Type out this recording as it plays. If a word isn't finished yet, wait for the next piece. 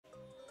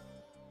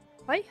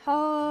Hoi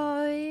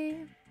hoi!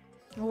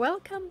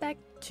 Welcome back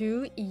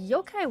to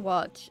Yokai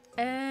Watch,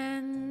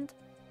 and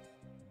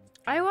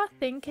I was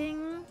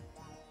thinking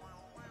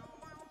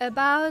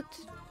about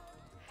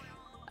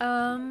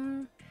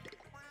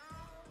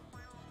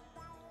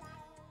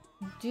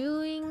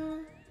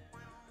doing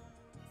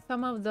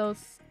some of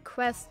those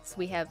quests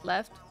we have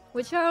left,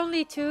 which are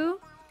only two.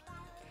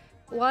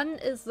 One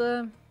is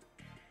the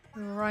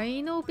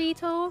Rhino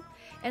Beetle,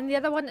 and the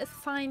other one is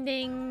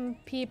finding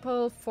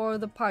people for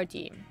the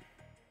party.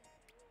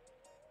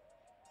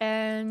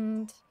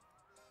 And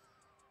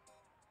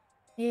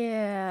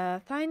yeah,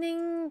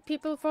 finding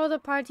people for the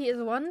party is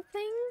one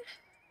thing.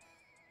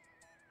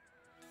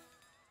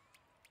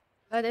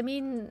 But I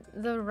mean,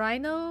 the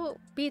Rhino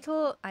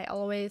Beetle, I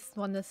always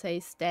want to say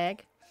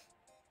stag.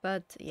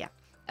 But yeah,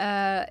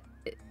 that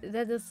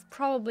is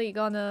probably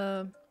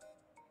gonna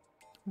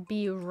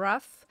be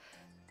rough.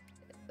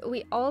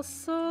 We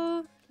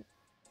also,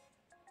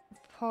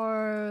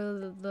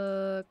 for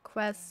the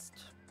quest,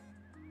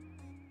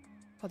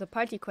 for the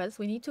party quest,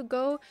 we need to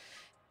go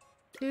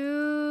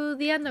to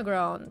the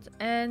underground.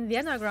 And the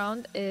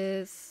underground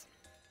is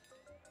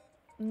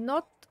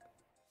not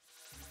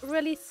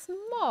really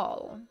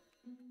small.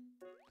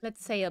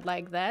 Let's say it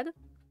like that.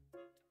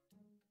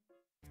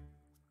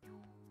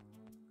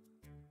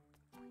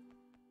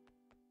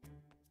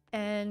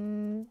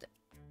 And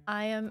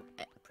I am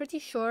pretty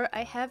sure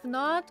I have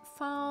not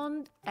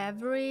found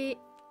every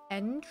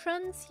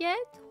entrance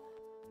yet,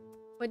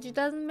 which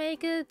doesn't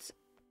make it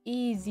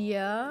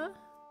easier.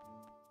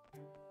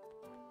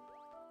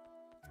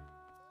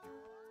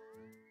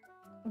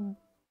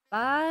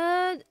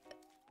 But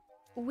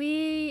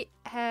we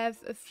have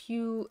a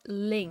few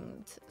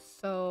linked,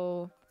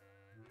 so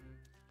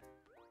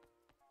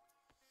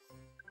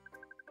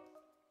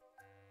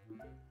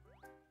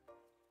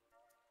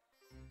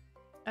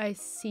I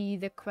see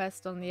the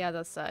quest on the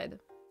other side.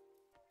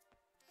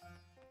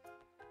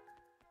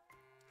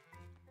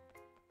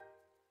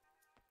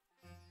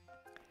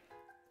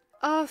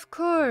 Of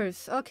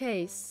course.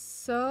 Okay,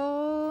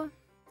 so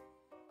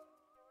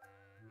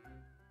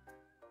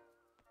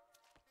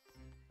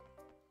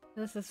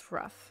this is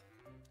rough.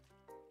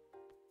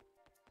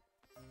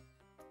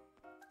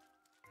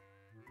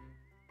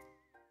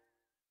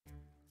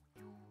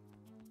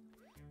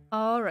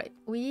 All right,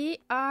 we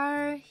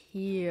are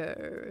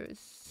here.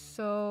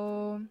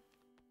 So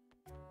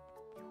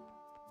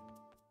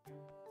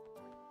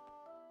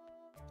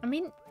I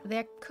mean,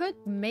 there could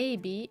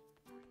maybe,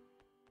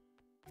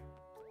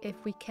 if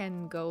we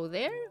can go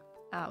there.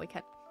 Ah, we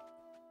can.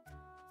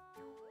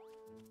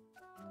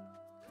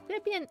 Could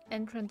there be an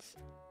entrance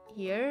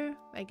here?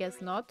 I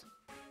guess not.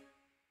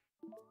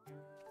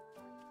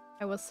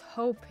 I was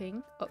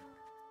hoping. Oh.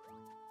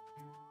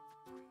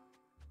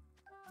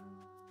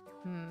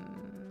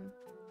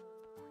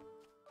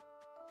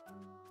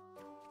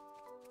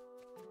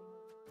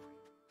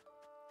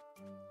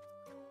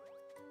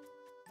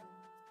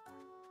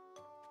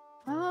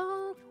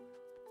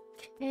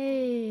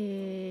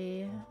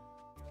 Okay.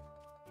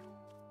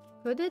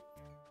 Could it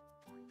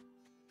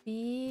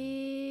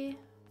be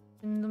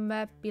in the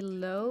map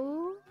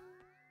below?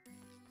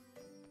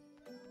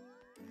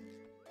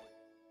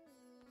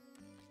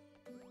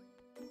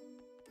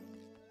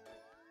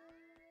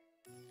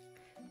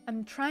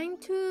 I'm trying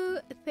to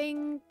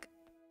think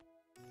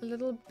a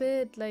little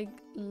bit like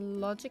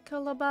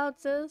logical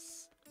about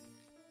this.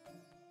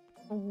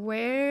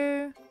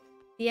 Where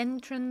the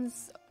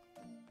entrance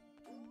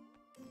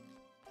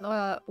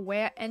or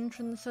where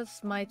entrances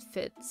might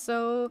fit.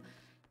 So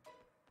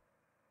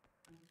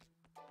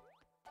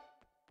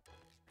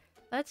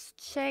let's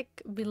check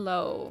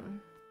below.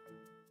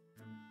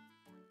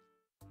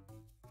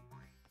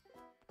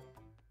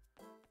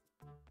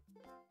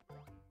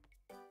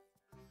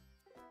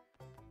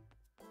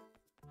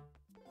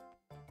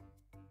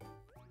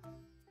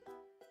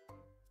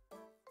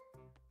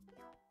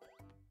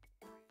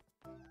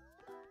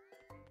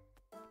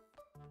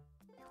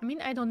 I mean,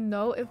 I don't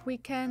know if we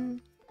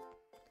can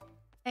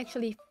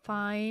actually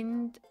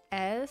find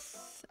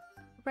S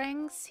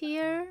ranks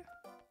here.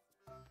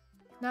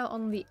 Now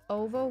on the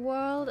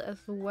overworld as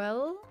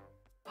well.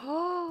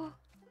 Oh!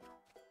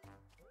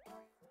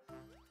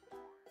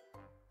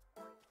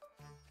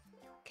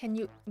 Can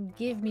you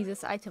give me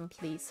this item,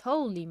 please?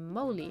 Holy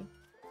moly.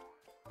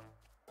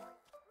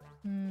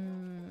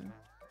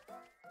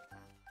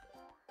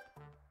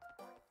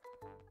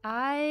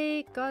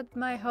 I got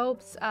my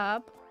hopes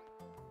up.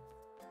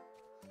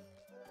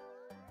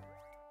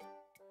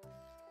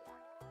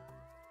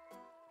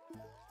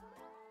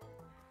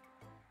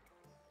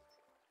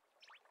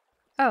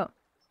 Oh.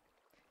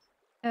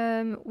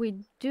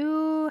 We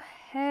do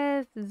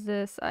have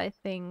this, I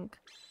think.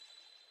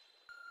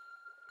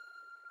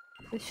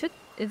 Is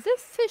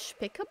this fish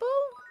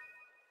pickable?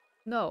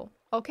 No.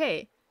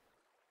 Okay.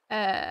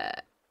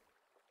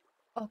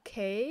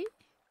 Okay.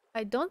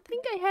 I don't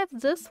think I have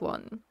this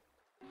one.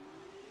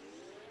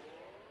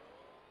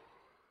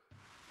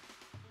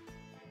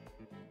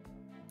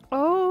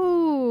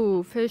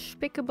 Oh, fish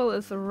pickable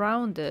is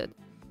around it.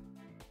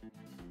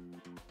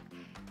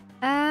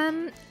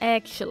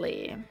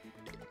 Actually,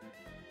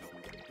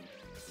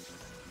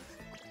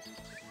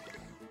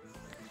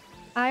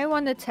 I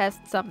want to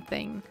test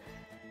something.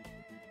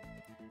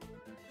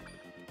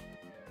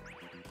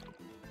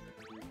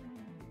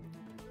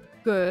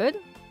 Good.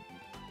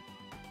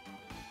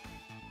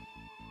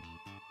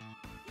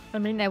 I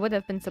mean, I would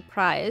have been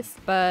surprised,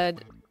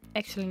 but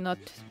actually not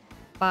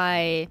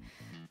by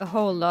a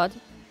whole lot.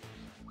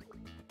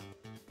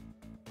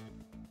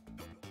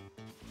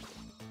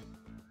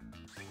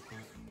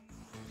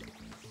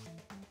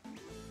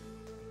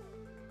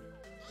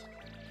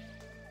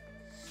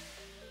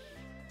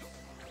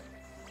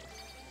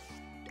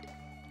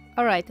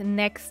 Alright,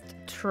 next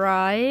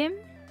try.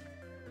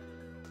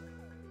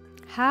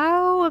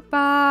 How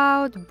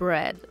about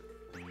bread?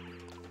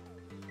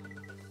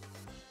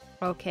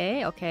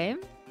 Okay, okay.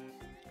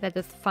 That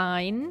is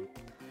fine.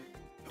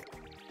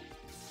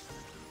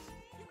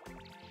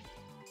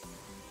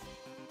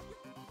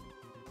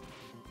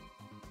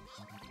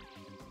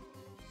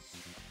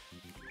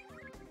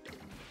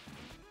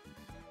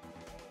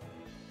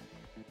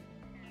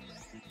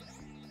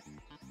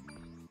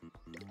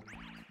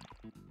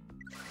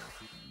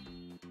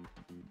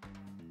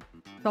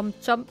 Chomp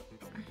chomp.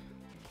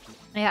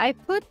 Yeah, I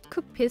put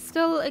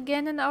Pistol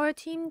again in our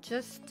team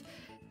just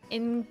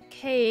in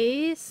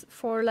case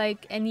for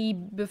like any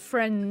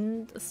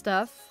befriend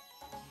stuff.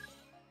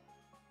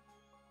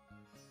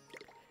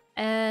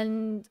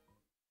 And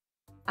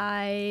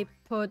I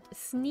put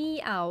Snee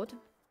out,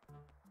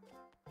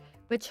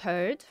 which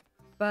hurt,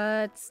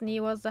 but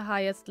Snee was the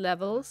highest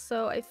level,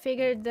 so I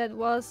figured that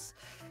was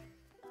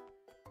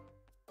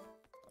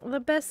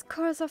the best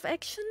course of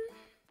action.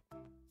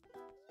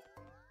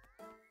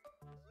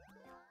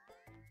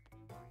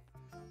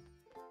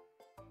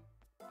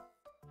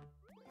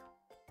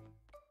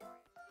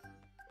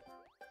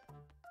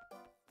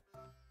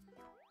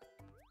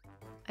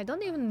 I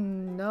don't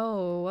even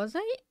know, was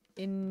I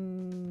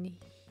in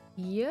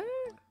here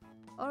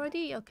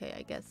already? Okay,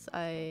 I guess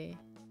I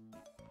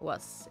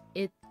was.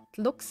 It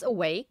looks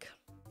awake.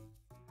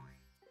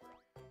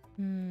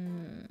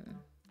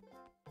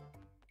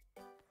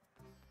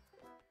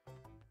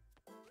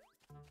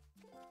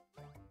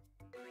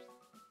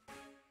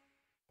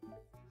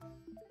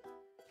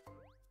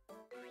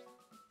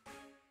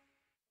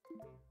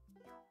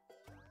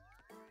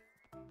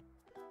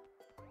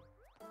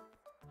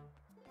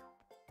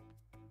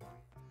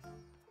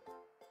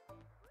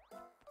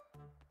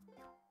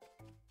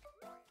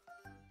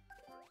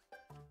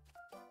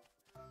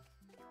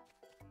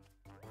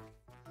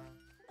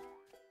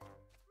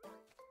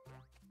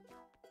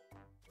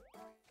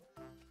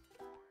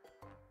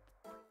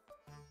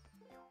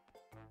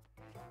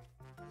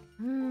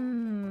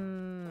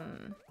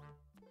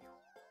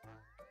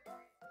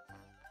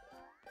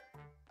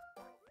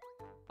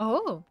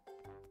 Oh,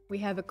 we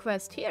have a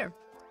quest here.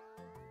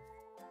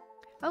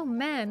 Oh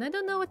man, I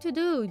don't know what to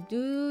do.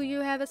 Do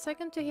you have a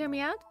second to hear me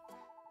out?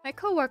 My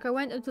coworker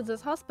went into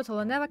this hospital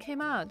and never came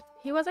out.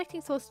 He was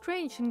acting so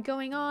strange and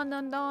going on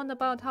and on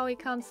about how he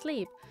can't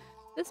sleep.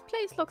 This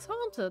place looks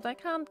haunted. I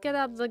can't get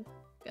up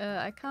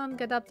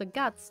the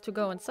guts to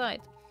go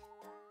inside.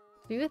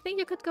 Do you think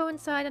you could go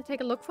inside and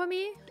take a look for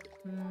me?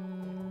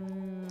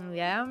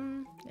 Yeah,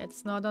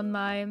 it's not on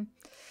my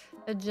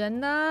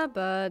agenda,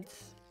 but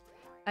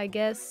I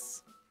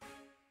guess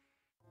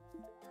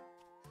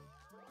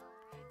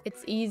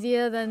it's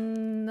easier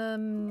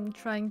than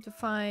trying to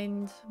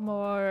find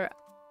more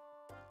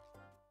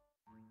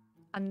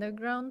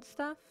underground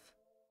stuff.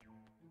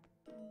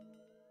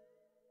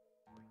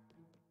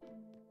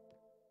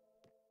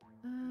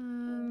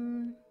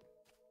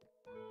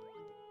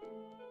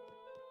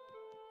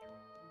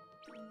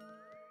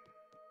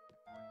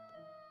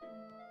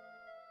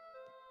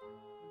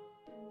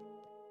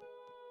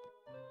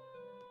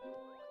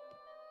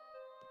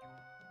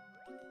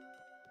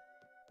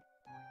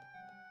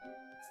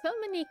 So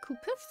many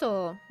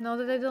pistol, now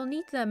that I don't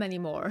need them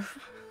anymore.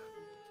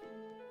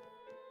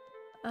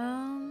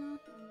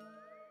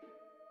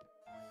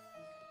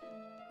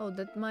 Oh,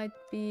 that might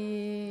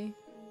be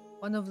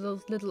one of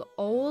those little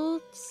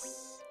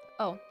olds.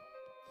 Oh.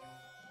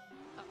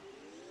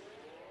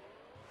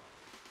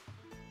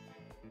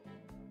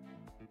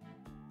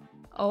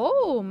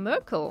 Oh,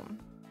 Merkel.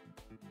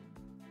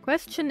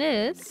 Question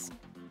is,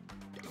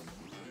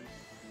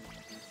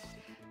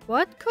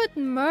 what could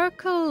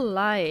Merkel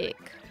like?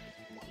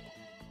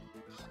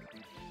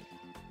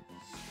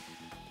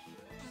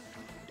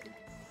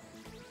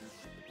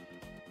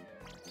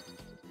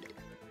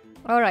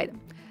 Alright.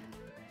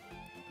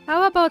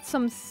 How about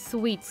some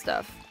sweet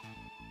stuff?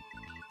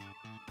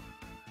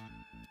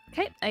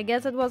 Okay, I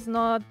guess it was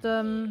not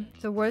the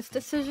worst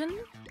decision.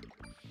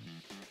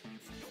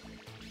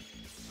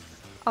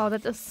 Oh,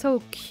 that is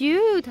so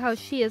cute how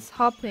she is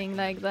hopping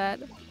like that.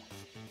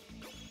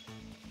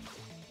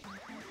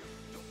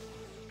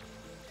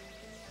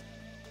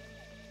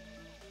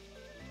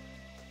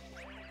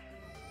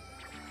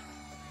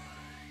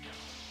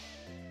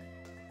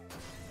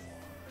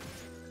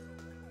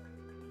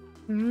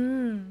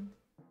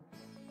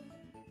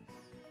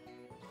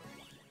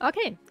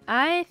 Okay,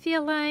 I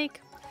feel like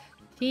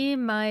he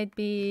might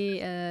be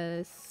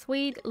a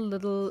sweet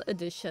little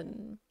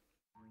addition.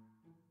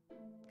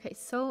 Okay,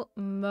 so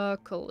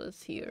Merkel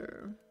is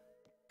here.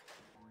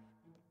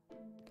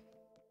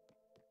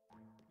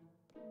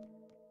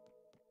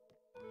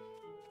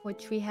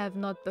 Which we have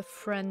not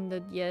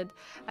befriended yet.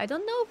 I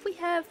don't know if we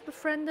have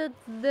befriended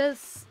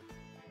this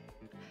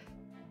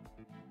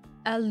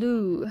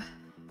Alu.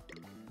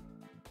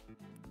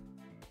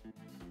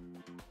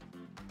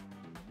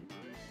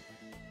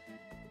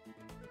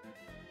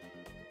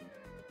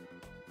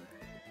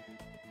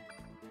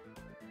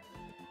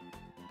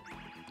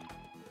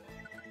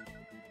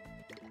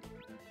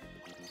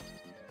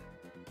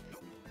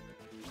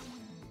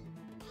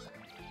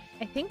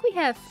 I think we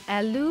have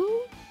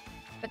Alu,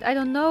 but I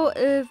don't know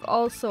if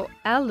also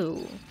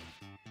Alu.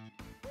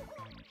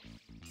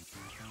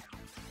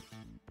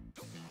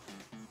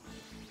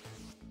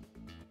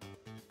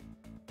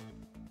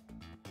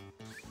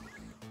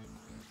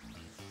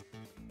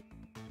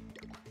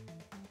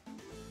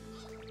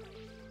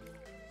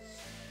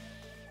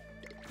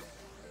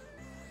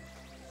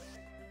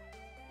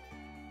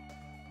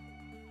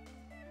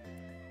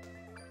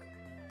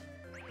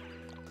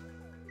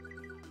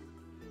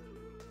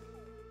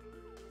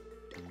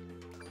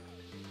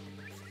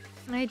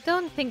 I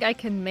don't think I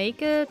can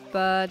make it,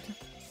 but...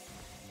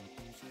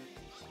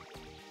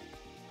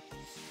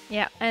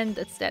 yeah, and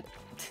it's dead.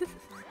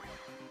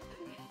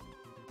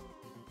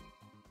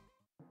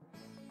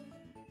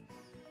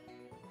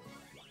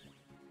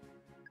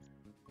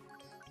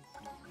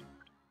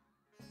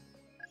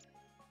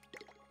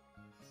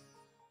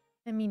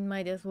 I mean,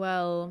 might as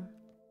well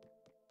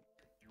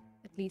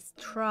at least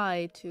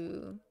try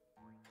to...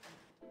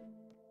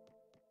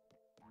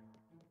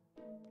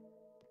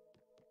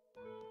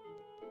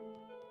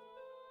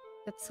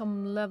 get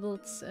some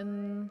levels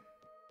in.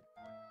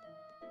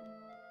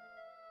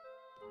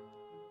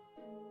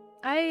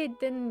 I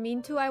didn't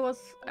mean to. I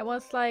was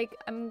like,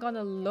 I'm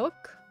gonna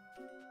look.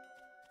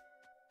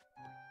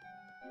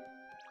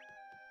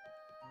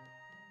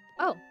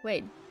 Oh,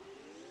 wait.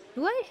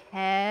 Do I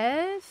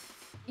have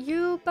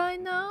you by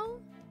now?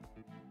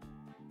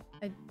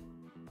 I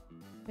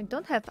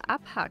don't have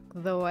Abhack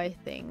though, I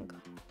think.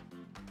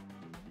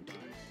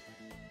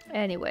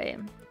 Anyway.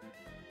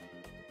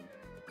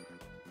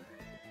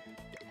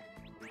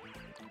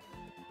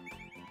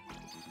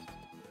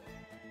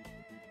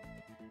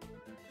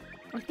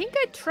 I think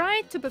I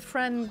tried to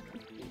befriend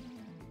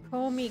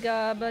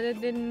Komiga, but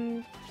it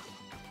didn't,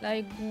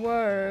 like,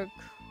 work.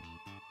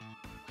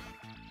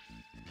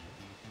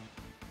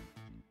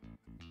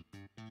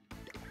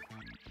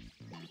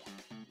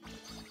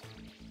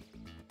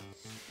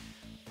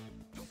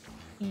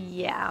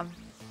 Yeah,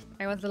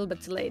 I was a little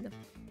bit delayed.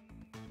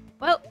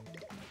 Well,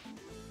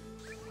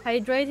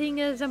 hydrating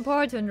is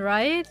important,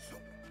 right?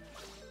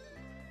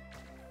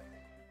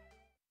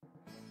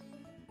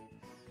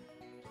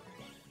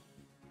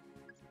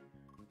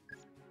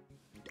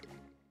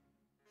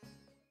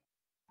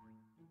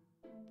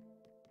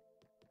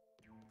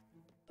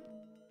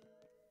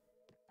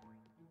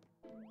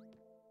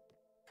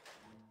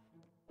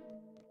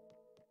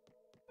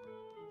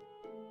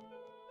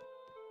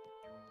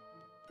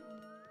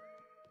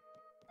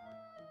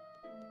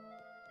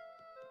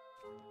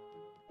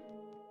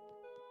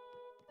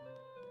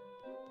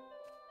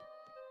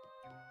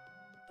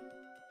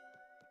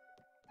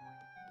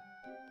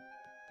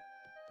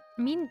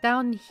 I mean,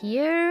 down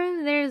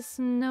here, there's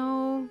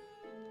no...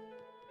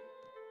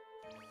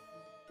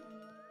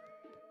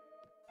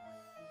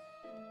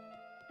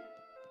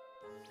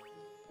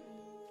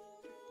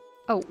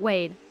 oh,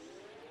 wait.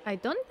 I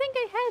don't think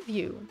I have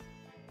you.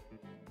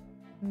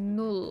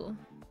 Null.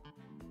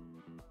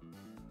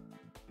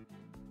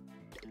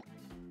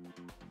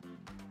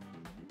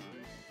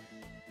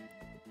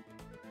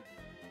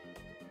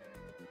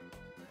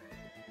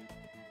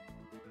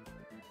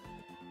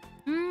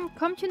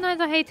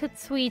 Communizer hated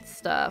sweet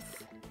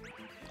stuff.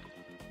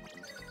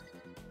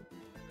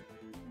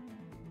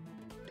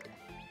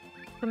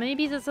 So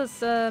maybe this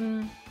is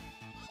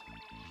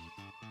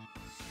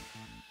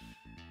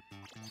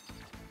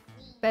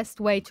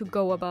best way to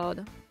go about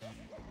it.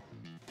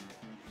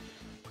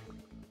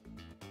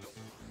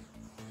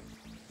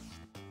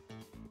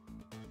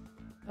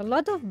 A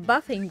lot of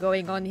buffing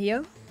going on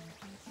here.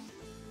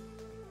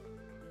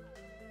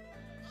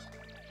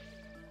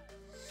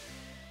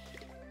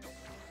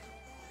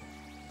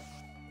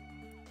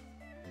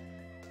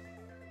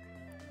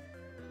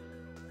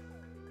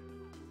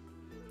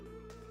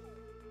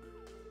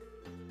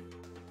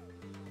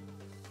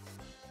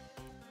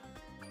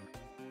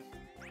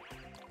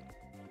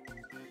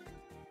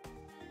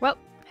 Well,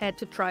 had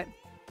to try.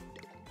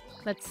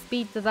 Let's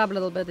speed this up a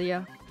little bit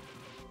here.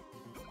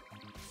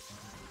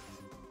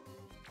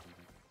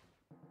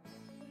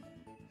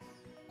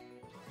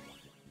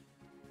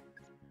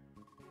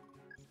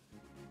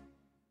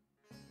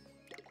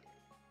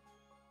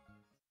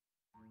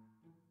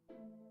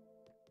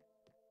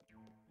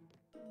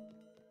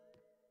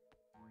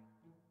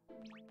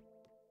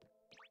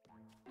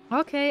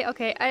 Okay,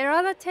 okay. I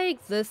rather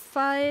take this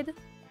fight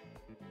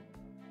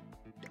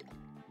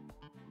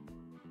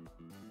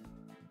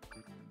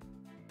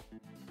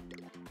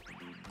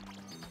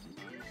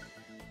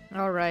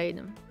All right.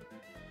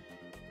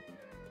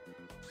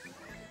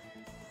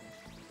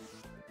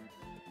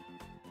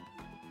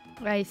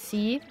 I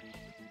see.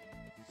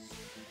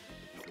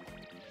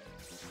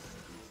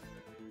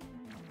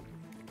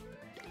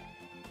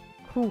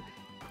 Hoo,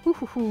 hoo,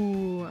 hoo,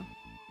 hoo.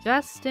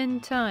 Just in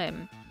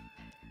time.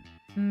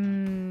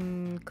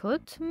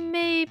 Could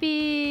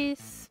maybe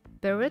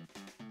Spirit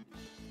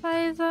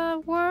Visor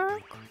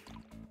work?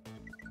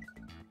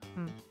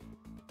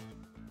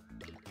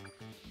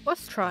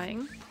 Was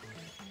trying.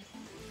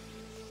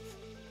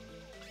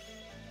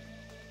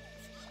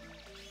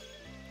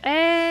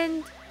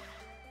 And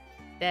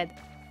dead.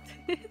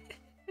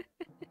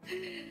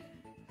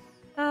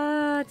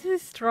 Too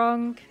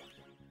strong.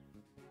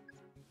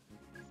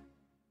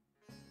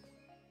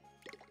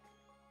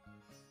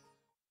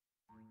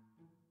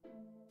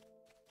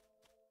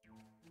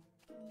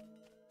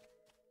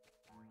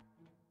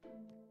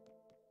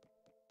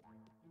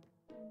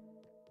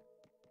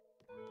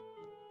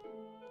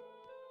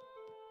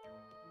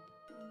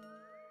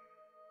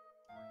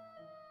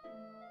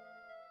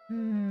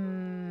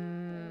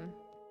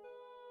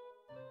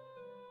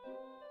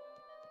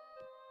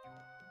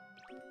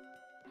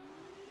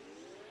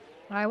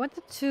 I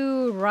wanted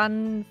to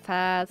run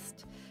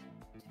fast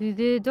to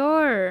the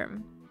door.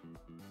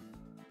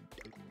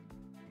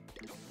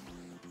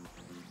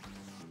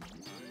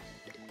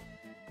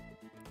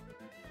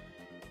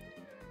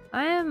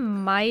 I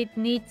might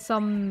need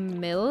some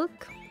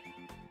milk.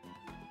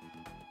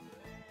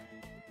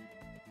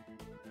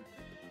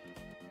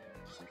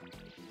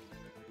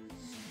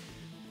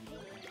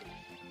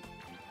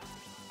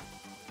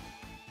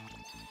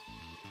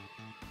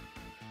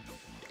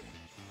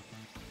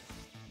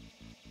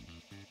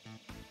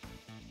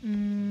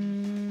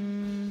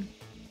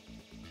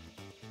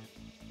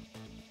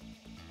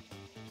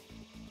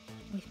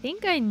 I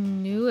think I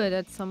knew it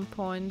at some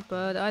point,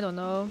 but I don't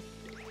know.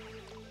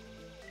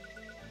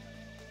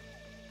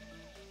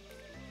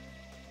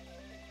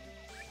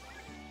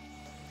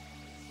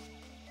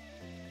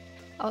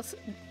 Also,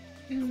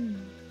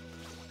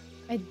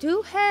 I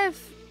do have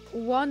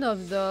one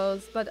of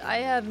those, but I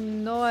have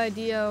no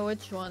idea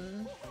which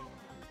one.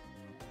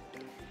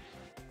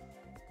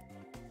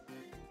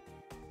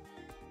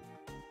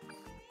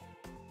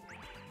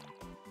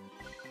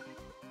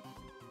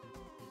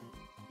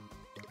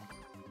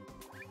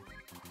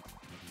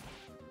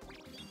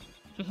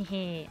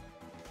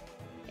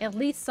 At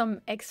least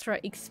some extra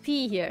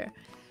XP here.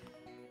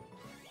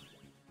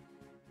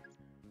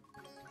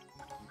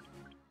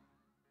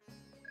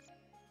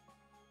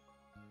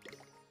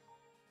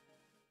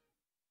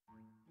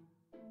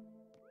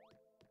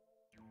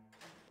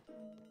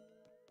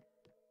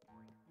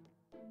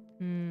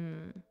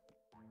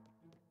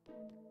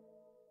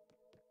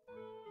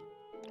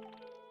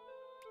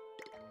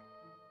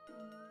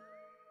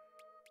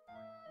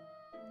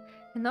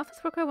 An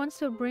office worker wants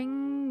to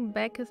bring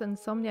back his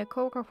insomnia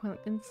coworker from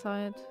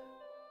inside.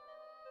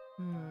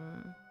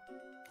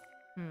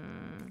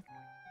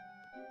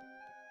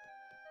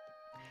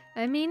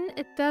 I mean,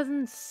 it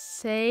doesn't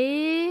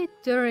say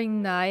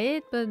during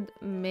night, but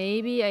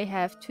maybe I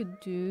have to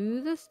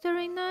do this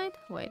during night?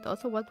 Wait,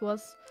 also what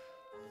was...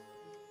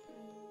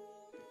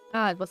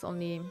 Ah, it was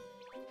only...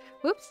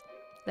 Whoops!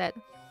 That.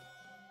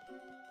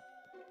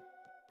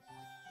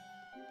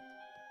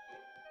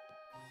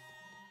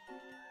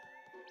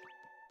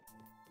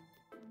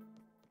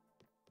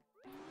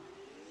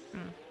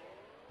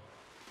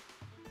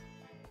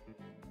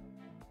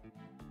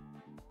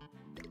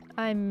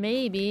 I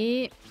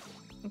maybe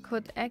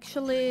could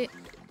actually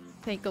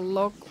take a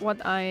look what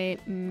I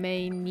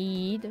may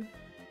need.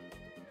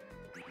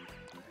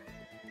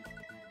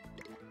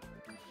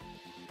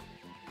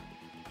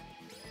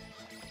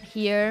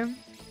 Here.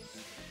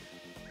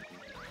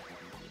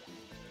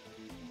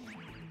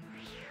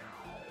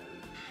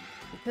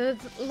 Because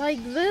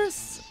like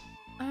this,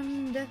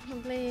 I'm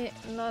definitely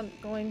not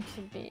going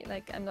to be,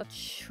 like, I'm not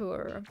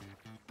sure.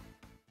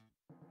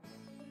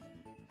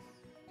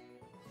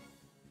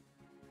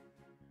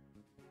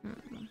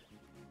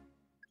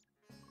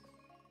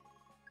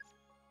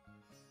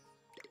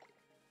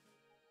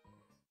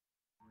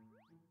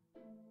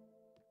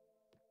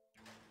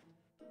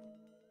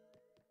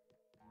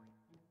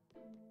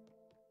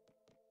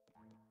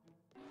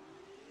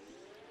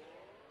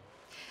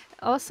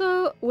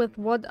 Also, with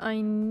what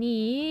I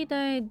need,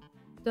 I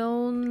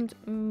don't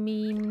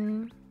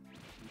mean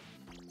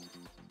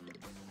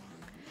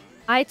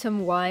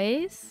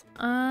item-wise,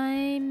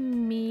 I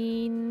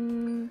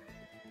mean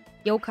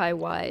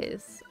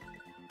yokai-wise.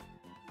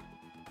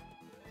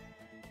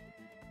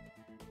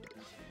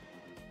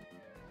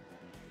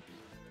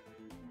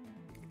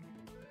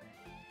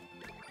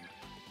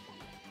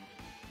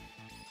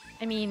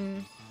 I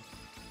mean...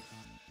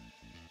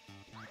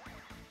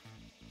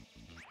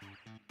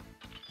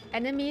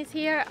 enemies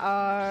here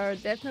are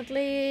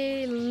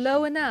definitely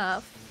low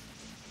enough.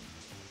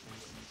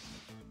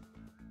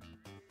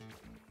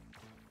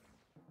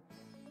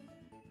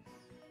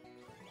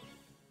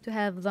 To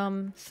have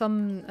some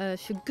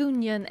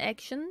Shogunyan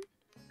action.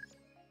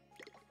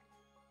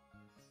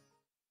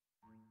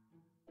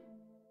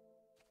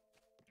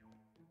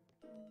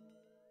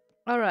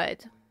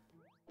 Alright.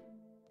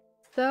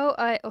 So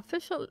I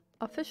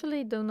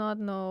officially do not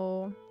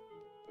know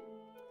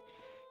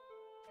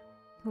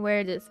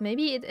where it is.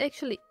 Maybe it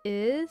actually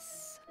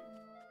is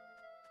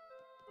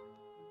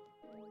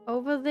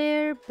over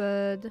there,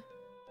 but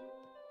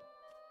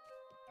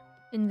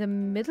in the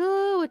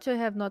middle, which I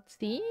have not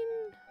seen.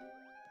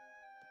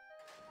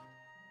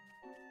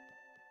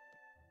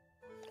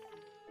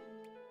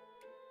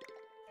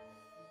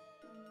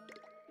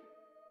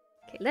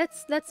 Okay,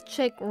 let's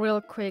check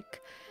real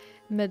quick.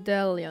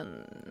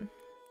 Medallion.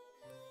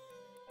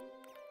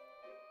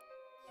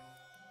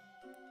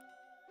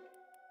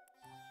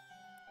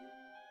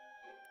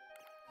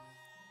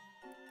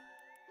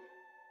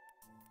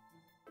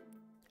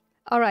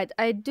 Alright,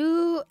 I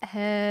do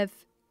have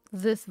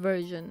this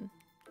version.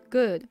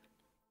 Good.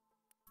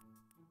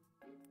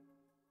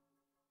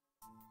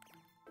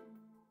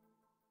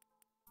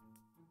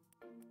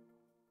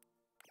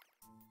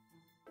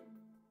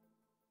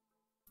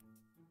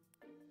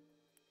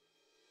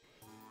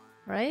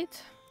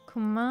 Right?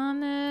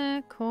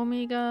 Kumane,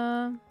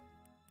 Komiga,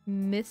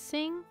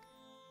 missing.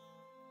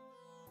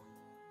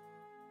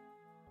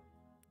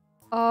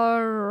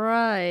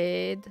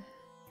 Alright.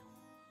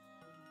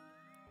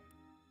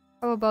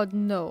 How about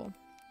no?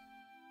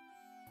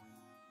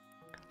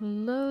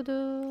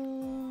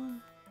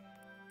 Lodo.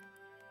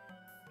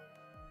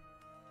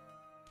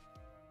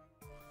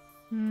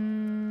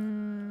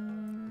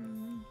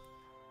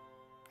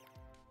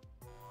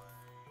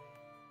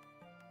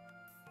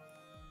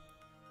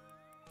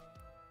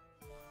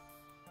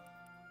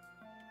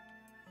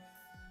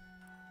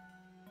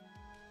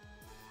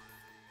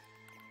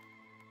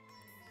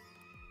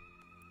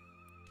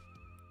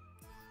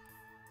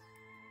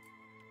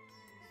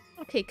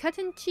 Okay, cut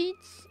and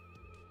cheats.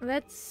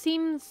 That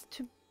seems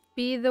to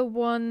be the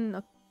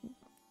one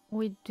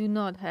we do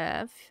not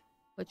have,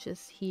 which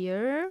is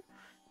here.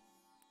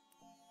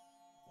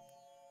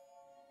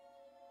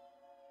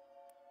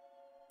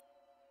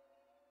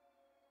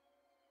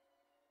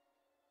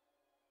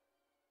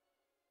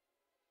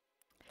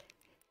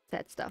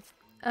 That stuff.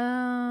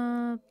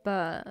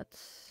 But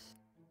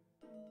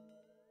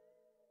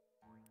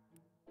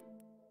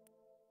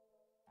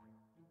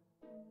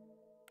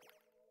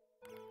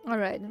all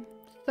right.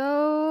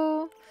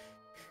 So,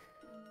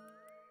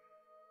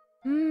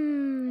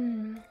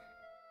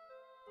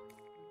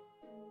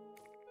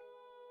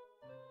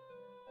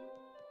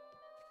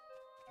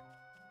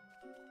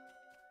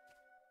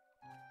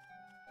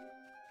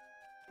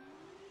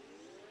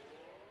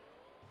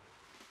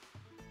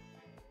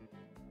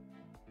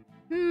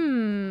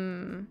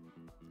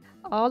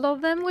 all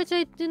of them which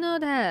I do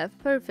not have.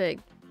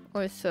 Perfect.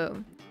 Or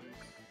so.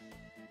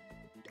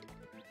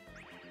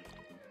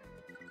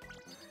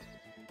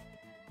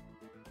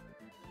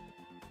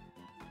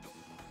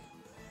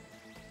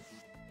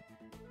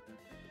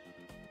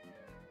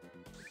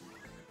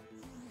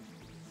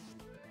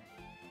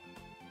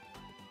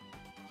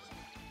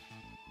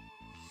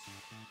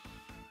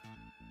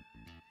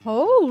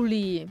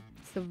 Holy!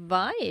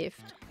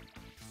 Survived.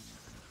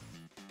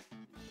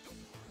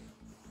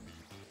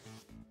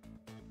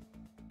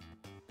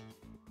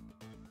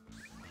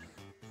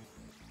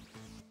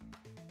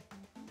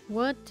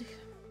 What?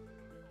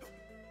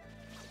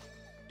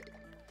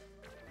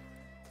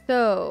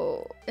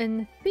 So,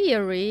 in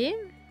theory,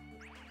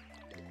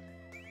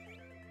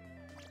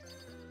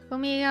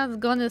 Komiya's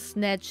gonna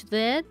snatch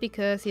that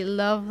because he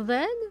loves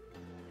that.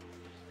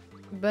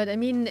 But I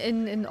mean,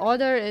 in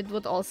order, it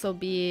would also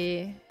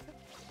be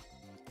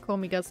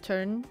Komiga's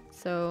turn,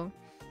 so...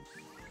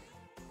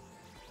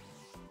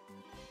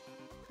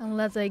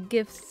 Unless I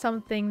give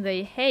something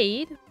they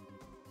hate.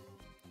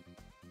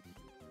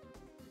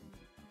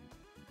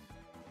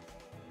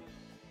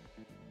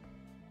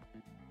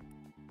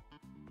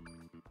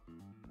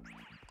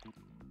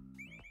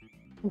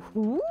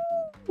 Ooh,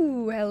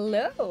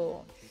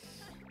 hello!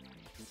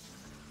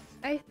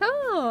 I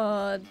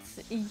thought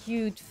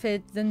you'd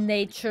fit the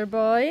nature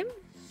boy.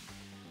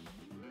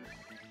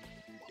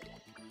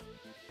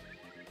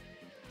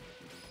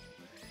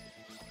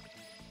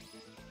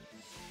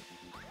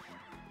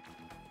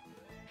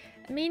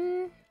 I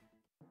mean,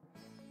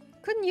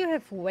 couldn't you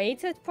have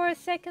waited for a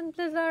second,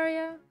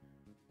 Blizaria?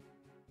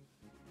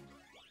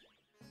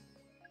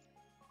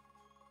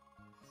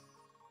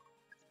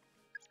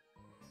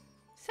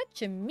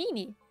 Such a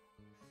meanie.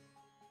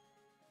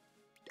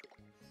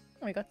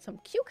 We got some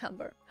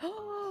cucumber.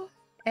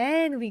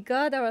 And we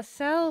got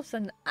ourselves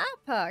an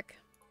APAC.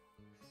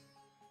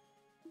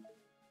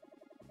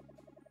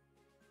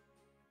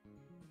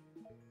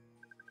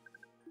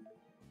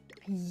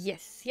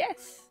 Yes,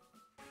 yes.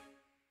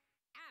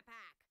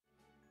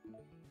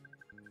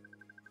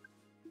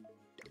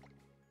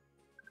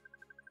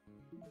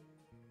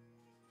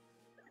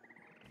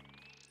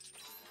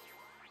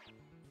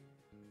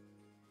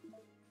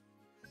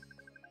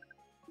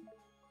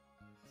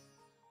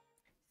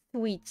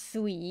 Sweet,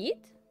 sweet.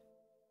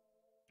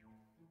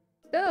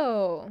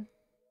 So...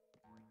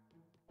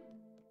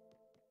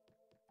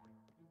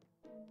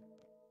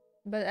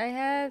 But I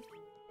have...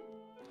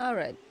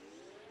 Alright.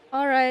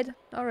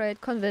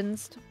 Alright,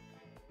 convinced.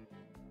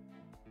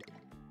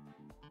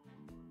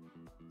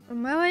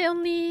 Now I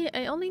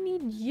only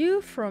need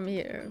you from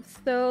here.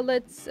 So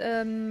let's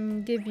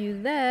give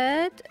you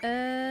that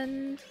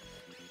and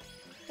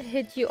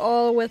hit you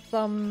all with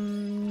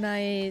some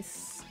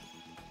nice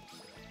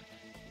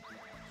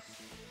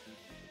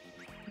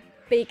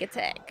big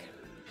attack.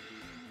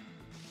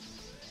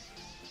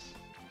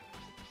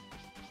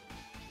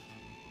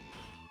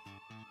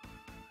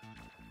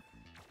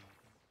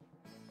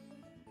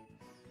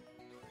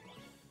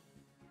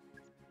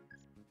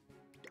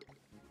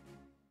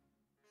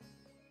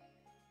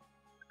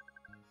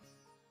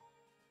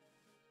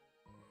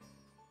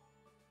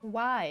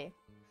 Why?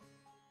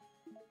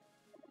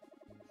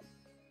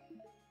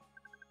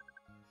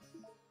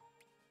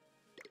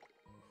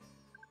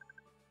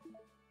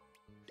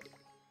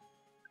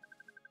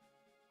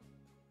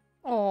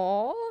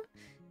 Oh,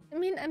 I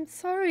mean, I'm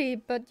sorry,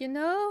 but you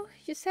know,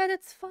 you said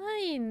it's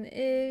fine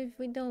if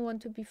we don't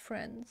want to be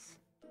friends.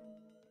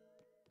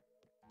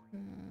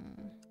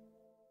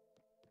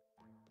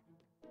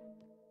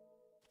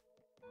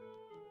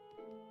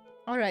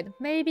 Alright,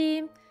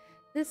 maybe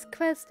this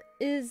quest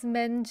is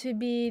meant to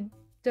be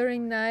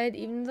during night,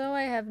 even though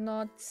I have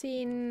not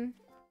seen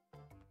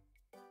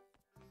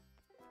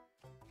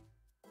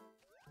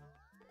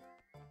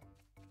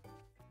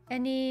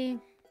any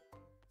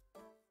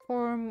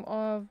form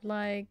of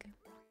like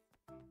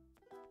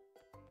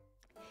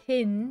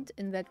hint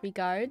in that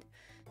regard.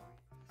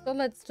 So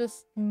let's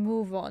just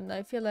move on.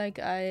 I feel like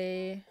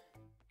I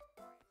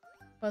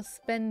was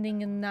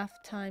spending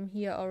enough time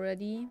here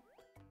already.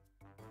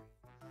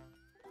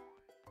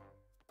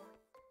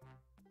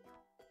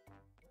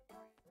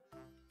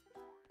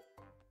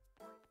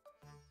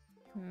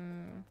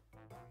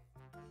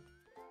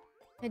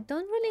 I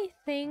don't really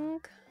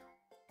think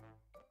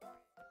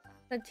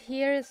that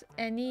here's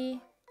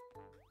any...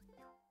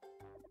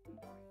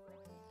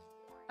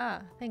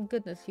 Ah, thank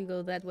goodness you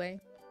go that way.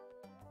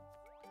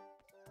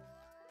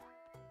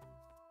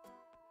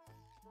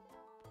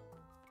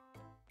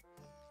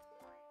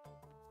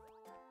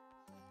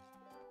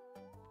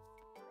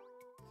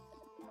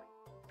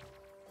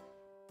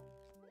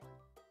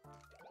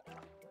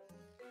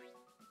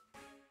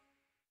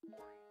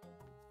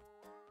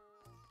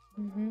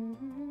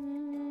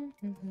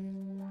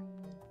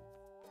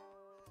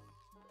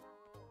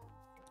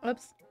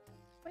 Oops,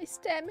 my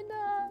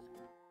stamina.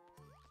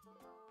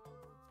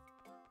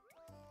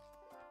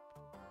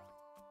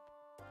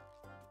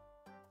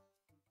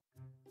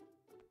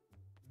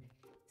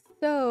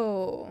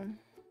 So,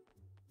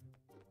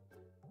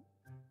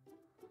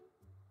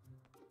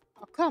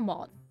 oh, come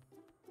on.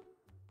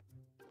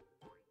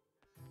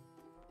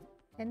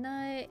 Can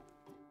I?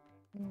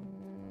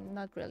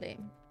 Not really.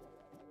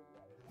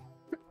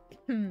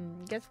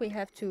 Guess we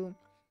have to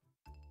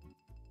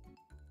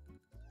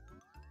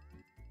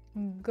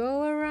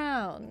go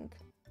around.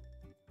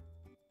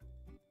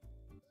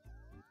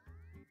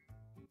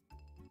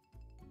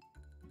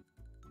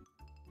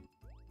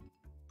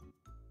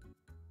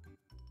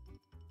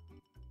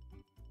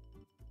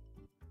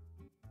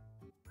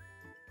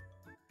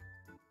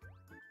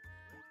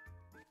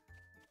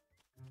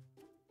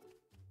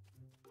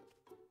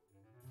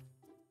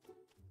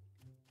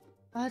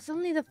 Oh, it's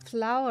only the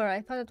flower.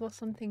 I thought it was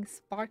something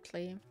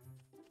sparkly.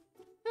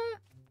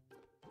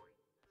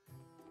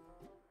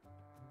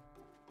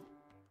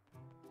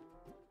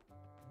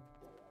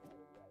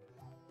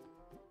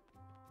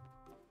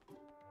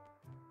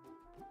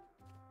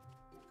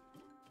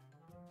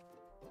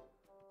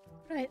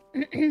 Right.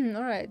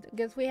 Alright,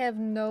 guess we have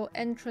no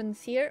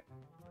entrance here.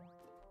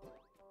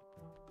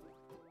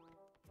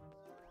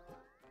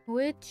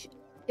 Which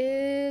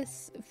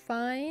is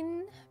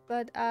fine,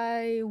 but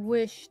I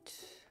wished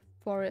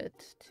for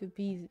it to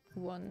be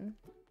one.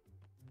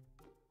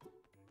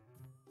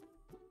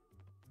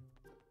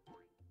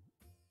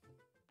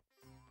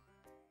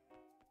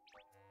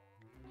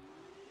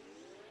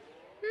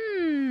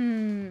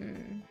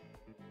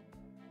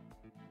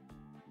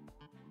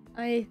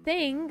 I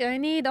think I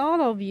need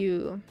all of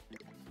you.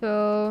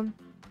 So...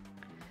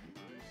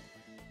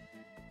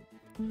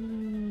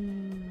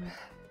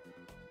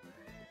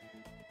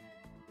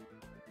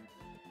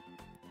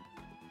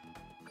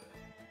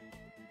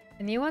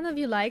 Any one of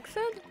you likes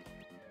it?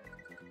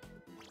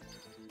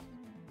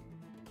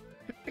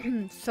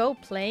 So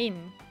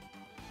plain.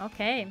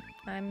 Okay,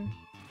 I'm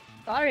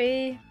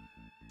sorry.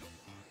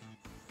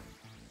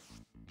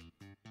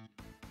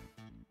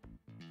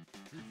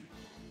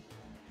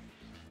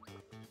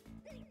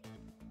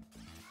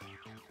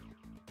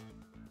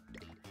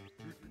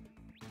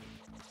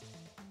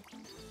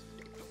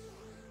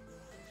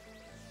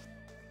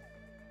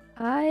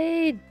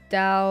 I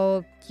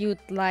doubt you'd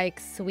like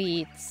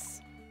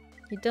sweets.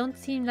 You don't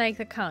seem like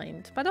the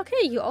kind. But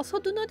okay, you also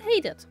do not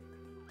hate it.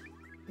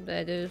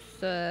 That is,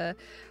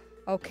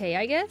 okay,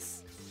 I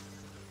guess.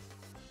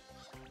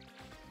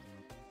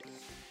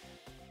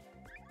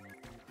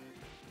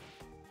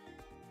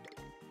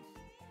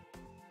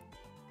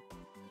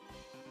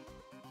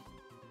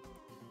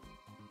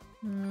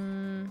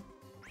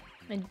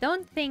 I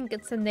don't think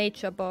it's a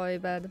nature boy,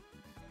 but...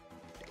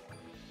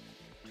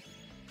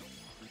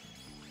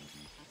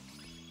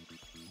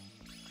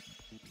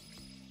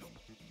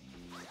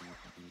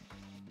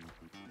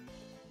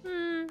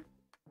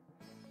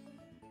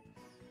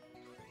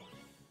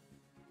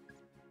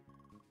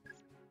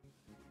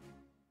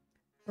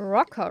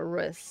 Rocker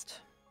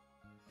wrist.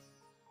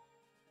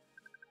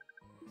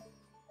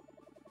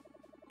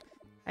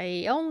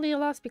 I only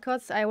lost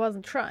because I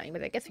wasn't trying,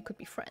 but I guess we could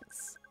be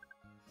friends.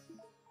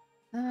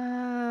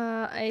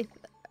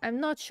 I'm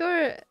not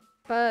sure,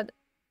 but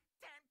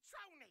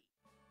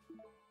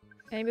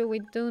maybe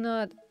we do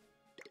not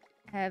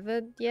have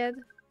it yet.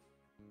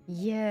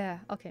 Yeah,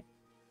 okay.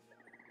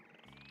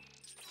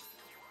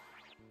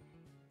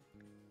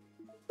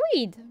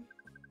 Sweet.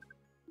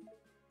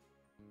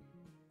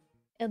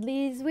 At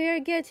least we're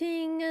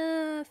getting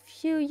a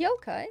few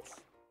yokais.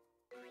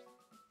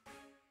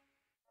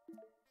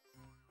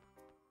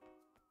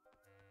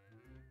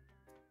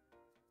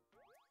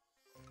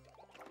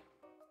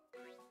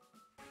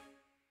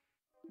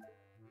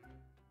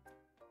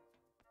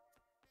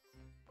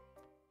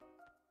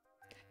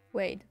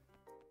 Wait.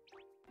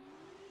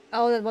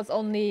 Oh, that was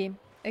only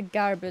a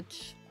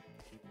garbage.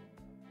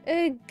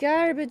 A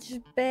garbage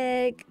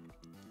bag.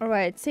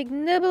 Alright,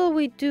 Signibble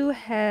we do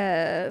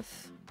have.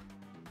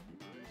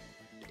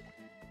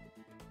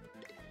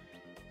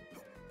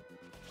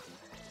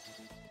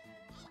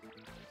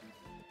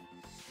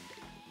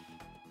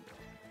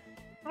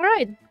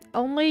 Alright,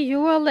 only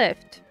you are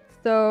left.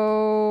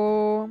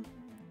 So...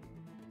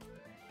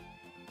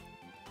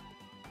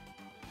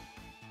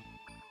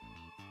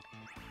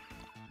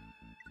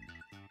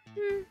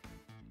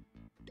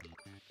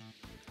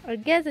 I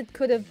guess it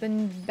could have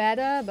been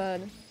better, but...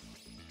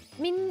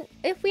 I mean,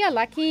 if we are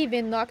lucky,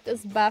 Vinoct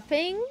is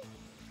buffing.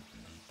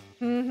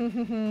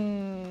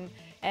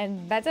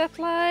 And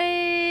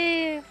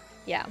Butterfly...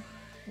 Yeah.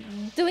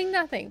 Doing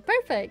nothing.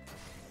 Perfect.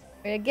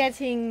 We're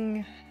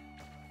getting...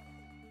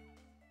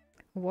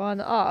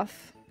 one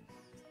off.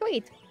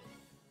 Sweet.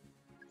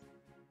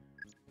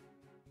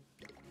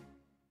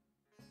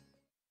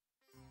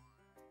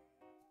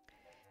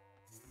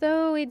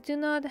 So we do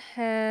not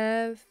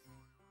have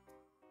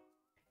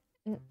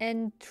an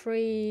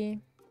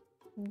entry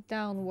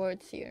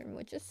downwards here,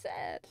 which is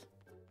sad.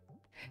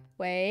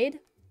 Wait.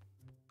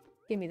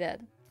 Give me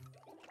that.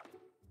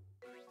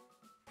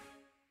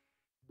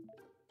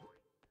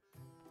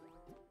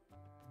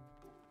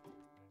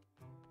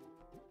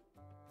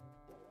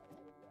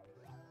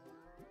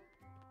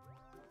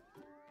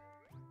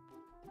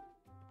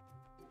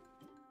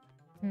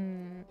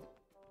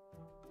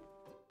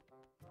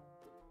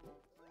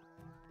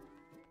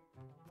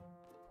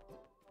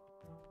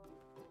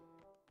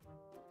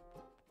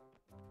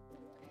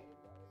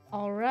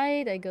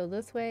 Alright, I go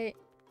this way.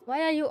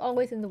 Why are you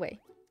always in the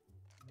way?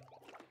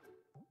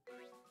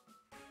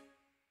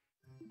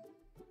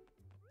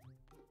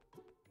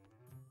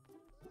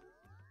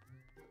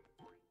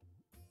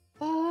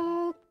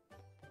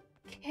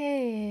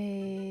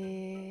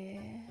 Okay.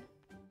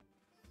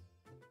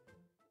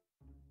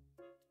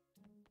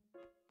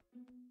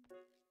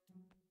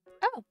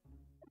 Oh.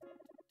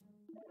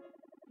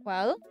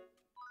 Well.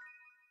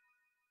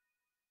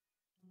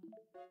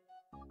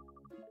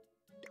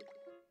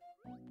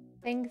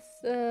 Thanks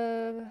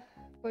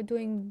for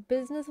doing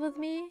business with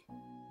me.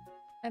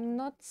 I'm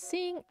not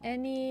seeing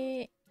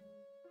any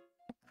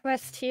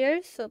quest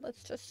here, so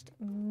let's just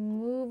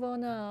move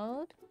on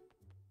out.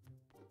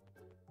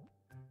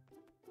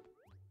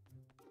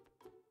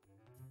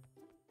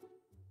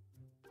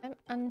 I'm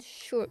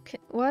unsure.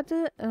 What?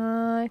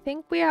 I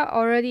think we are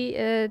already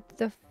at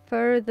the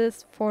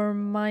furthest for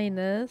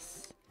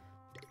minus.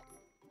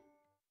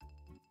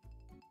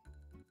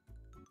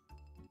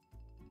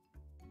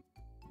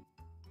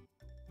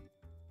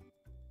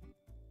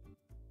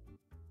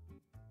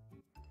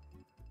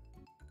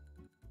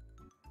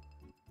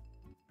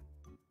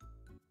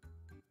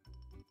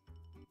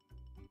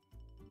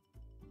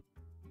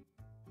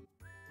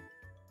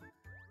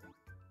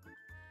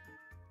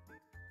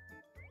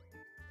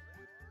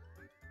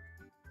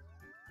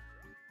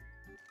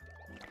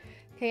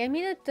 Okay, I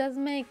mean it does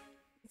make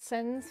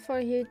sense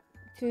for here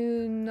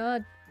to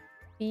not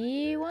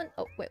be one.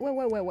 Oh,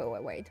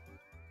 wait.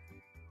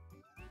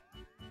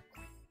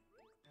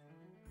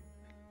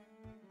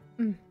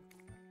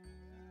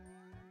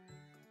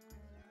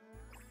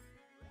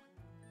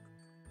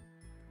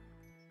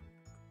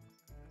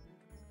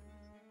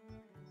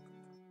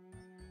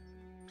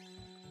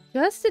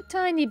 Just a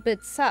tiny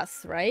bit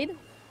sus, right?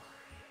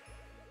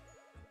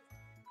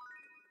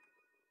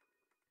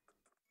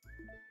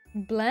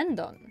 Blend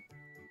on.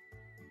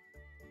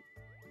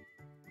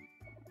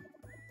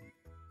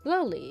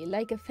 Slowly,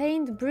 like a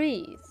faint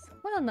breeze.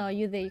 Well, now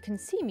you there, you can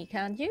see me,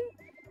 can't you?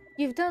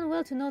 You've done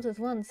well to notice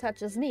one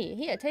such as me.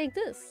 Here, take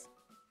this.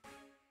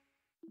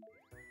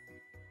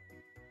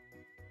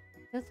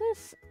 This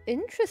is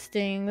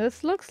interesting.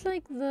 This looks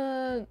like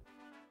the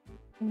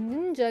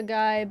ninja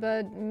guy,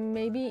 but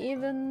maybe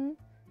even...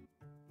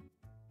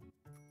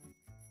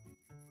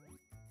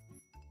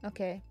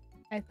 Okay.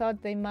 I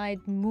thought they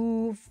might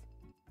move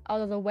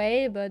out of the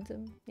way, but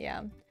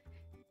yeah.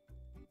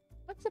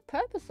 What's the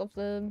purpose of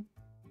the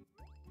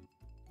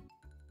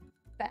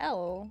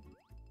bell?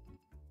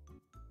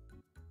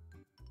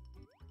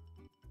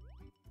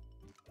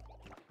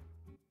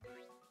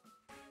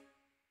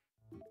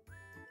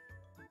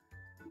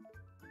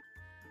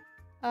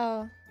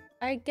 Oh,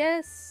 I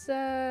guess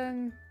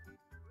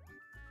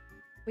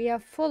we are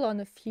full on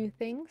a few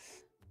things.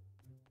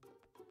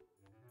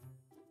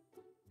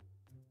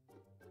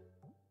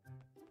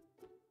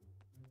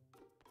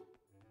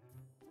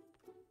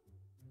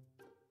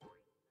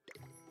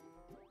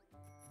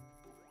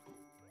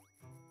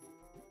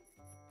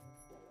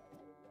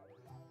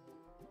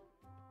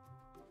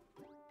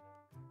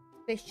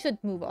 They should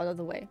move out of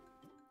the way.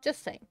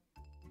 Just saying.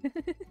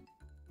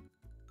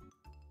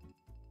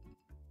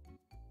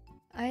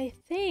 I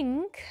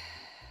think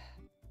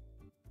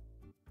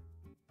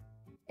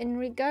in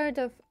regard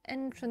of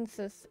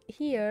entrances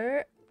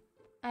here,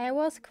 I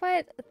was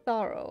quite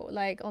thorough,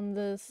 like on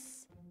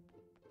this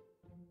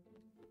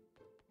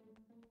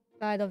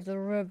side of the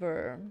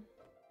river.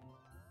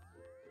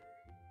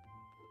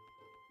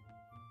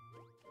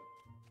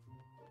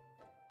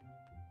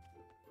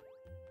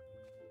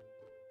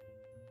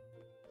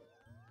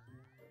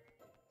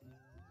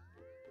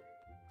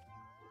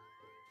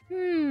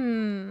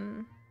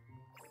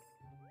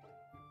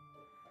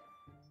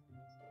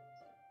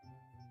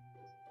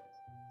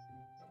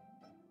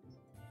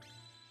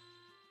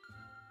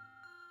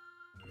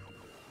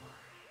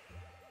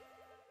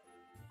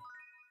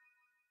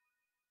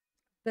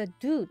 The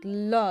dude,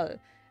 lol.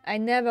 I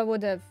never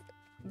would have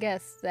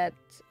guessed that.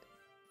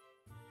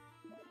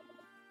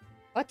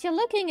 What you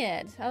looking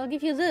at? I'll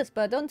give you this,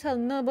 but don't tell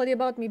nobody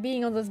about me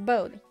being on this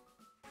boat.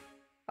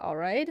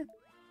 Alright.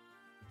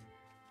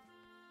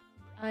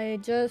 I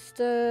just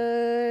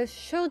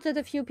showed it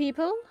a few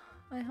people.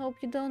 I hope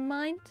you don't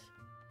mind.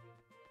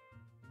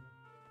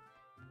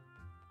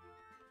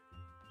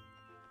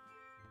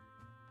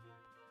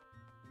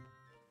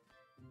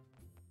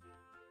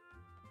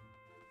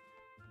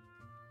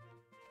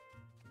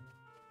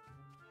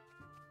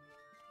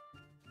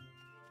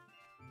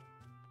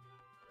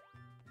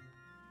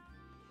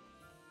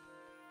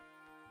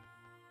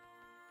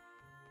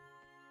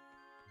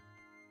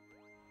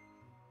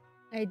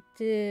 I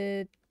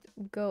did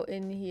go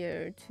in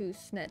here to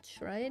snatch,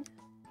 right?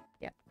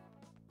 Yeah.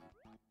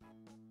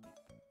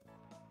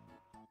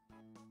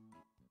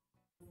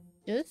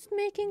 Just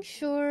making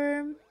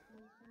sure.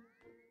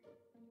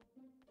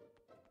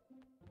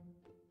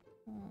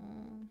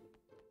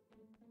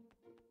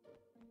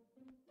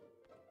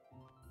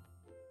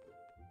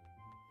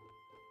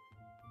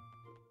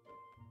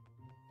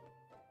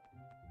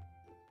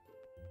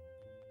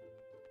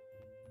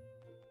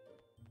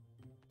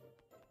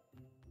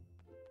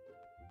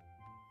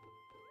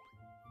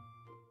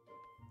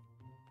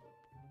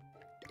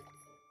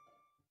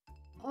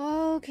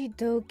 Okie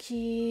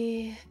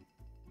dokie.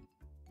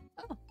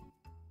 Oh.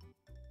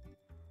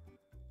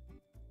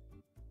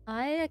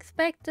 I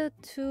expected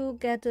to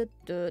get a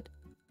dirt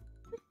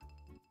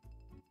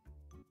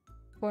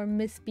for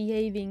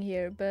misbehaving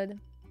here, but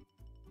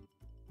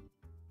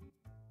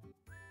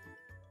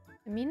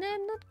I mean,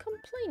 I'm not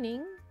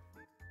complaining.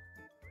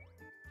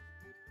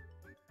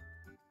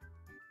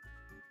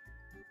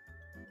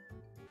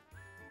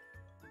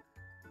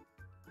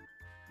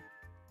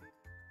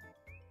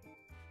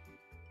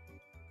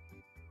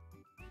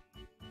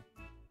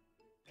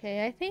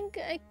 Okay, I think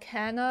I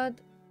cannot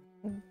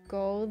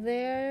go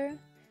there,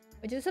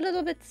 which is a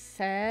little bit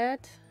sad,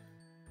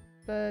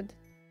 but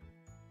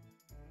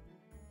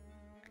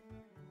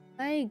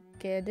I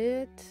get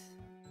it,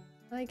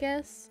 I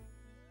guess.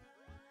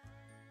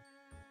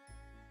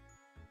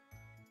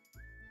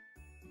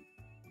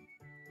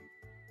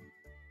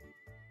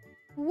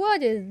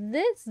 What is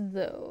this,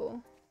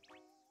 though?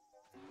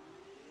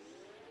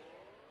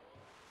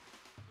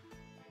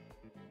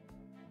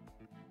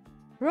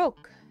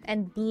 Brooke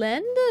and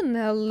Blendon.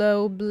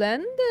 Hello,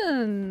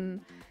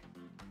 Blendon.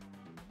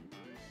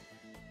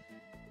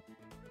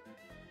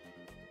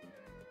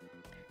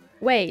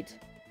 Wait,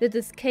 this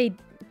is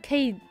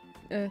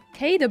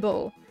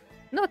Cadeable,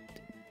 not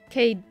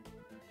Cade.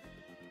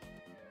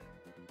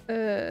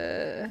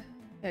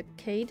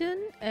 Caden,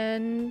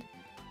 and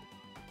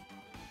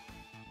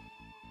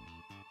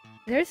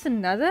there's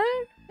another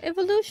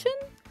evolution?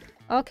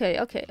 Okay.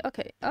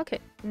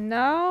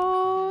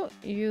 Now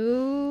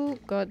you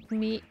got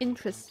me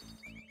interested.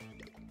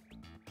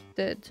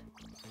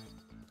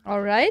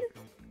 Alright.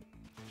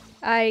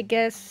 I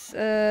guess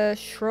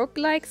Shrug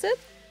likes it.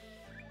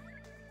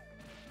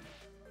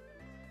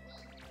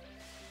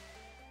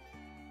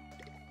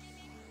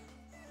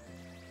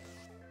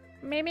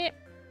 Maybe.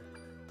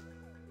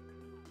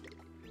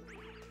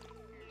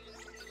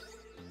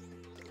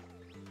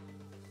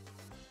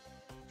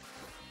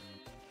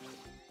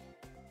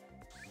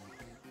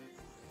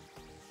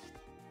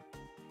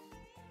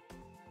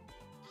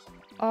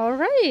 All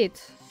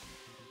right.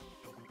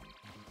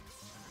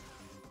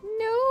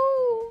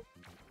 No.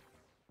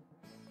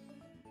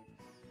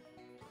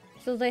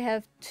 So they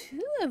have 2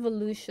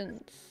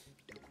 evolutions.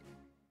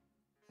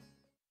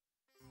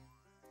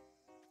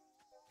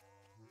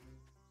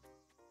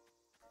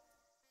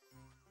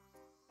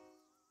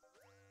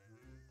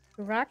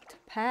 Rugged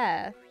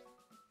path.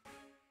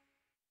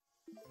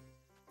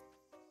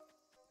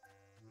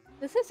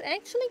 This is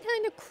actually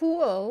kind of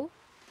cool.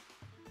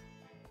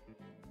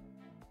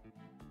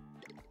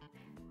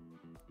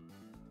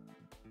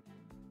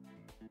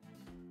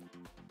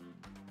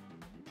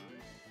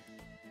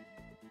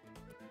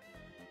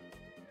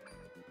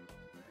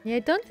 Yeah, I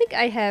don't think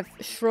I have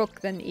Shrug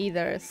then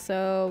either,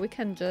 so we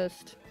can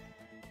just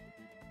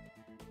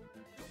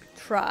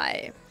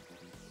try.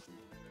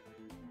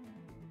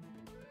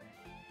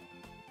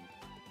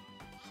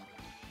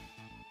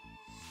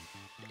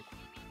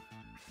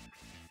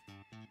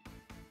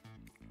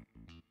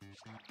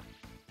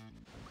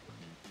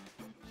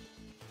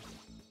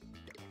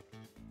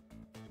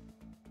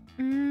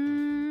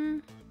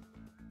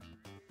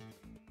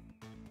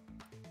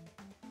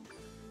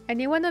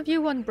 Any one of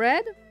you want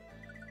bread?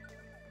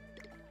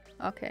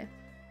 Okay.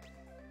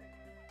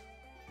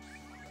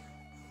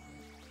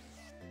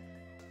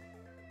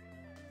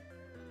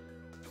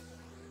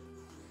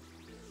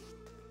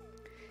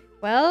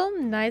 Well,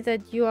 nice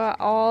that you are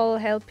all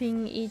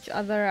helping each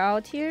other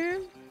out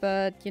here,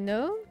 but you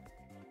know.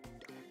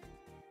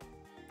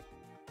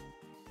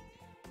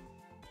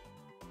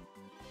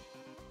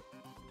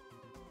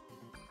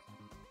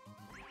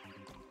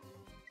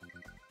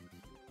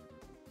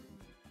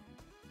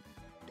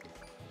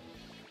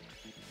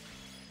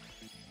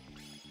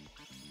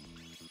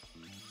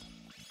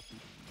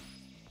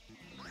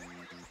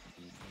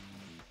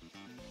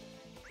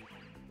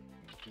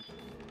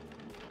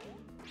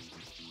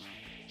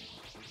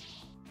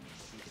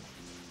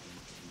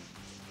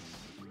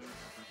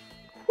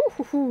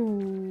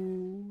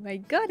 Ooh, I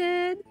got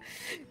it!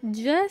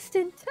 Just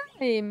in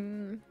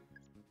time!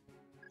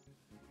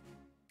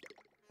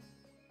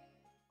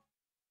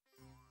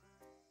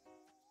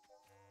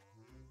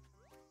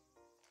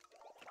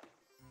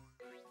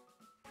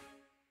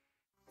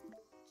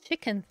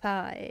 Chicken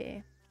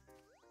thigh.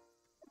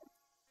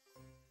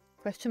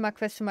 Question mark,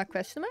 question mark,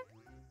 question mark?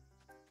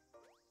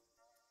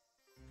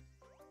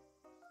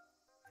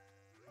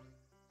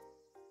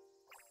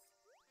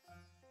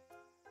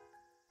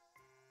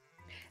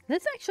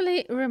 This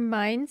actually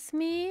reminds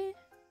me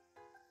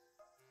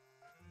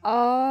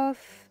of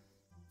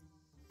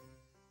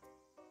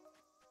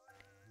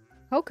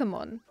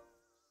Pokemon.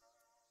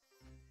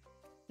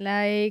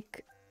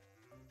 Like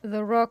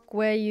the rock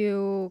where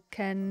you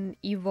can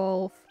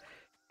evolve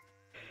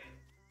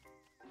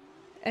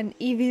an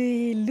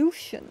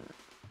evolution.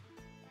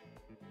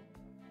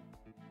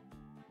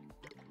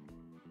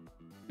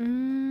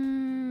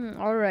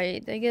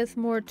 Alright, I guess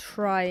more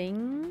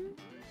trying.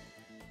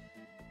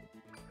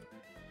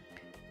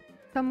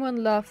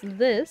 Someone loves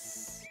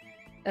this,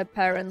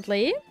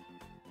 apparently.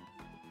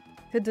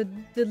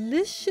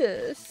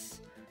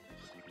 Delicious.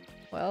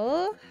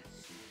 Well,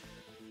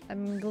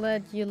 I'm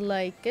glad you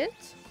like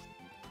it.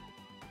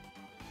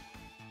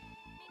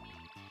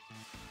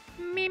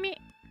 Mimi.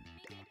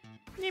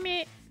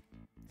 Mimi.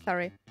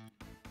 Sorry.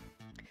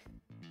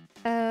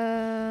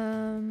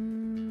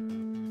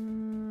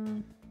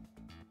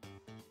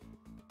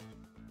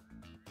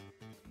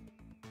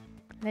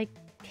 Like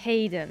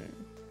Caden.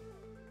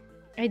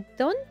 I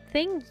don't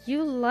think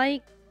you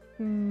like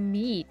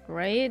meat,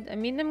 right? I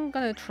mean, I'm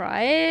gonna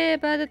try it,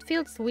 but it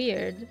feels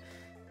weird.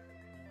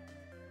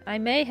 I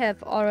may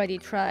have already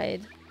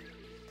tried.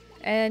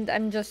 And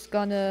I'm just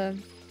gonna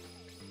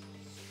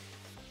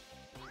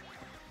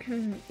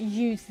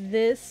use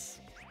this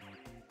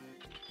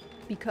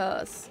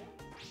because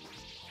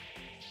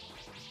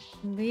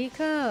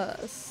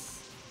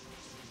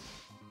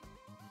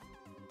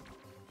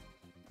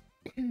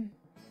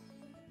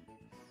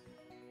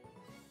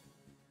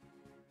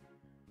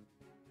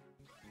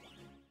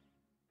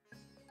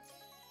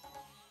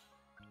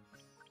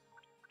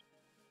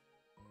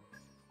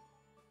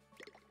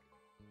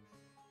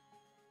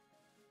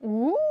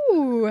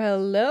Ooh,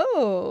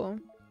 hello.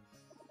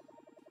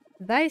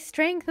 Thy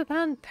strength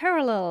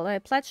unparalleled, I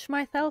pledge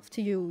myself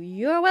to you.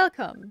 You're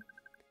welcome.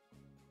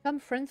 Become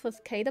friends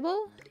with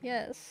Cadeable?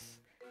 Yes.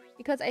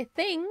 Because I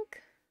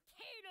think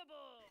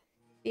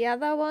the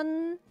other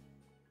one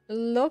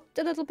looked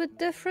a little bit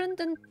different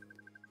and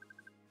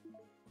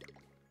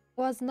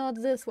was not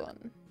this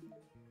one.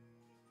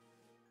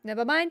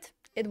 Never mind,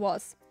 it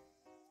was.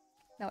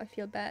 Now I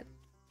feel bad.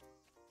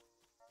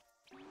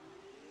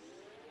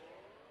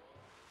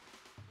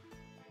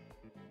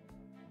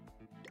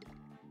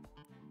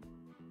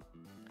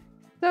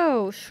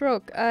 So,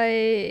 Shrug,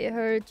 I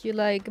heard you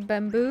like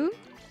bamboo.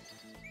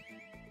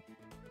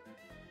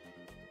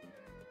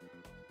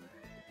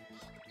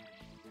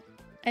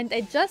 And I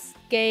just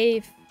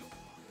gave...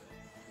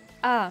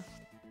 Ah,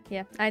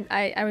 yeah,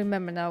 I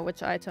remember now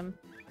which item.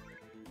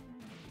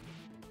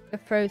 The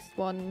first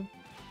one.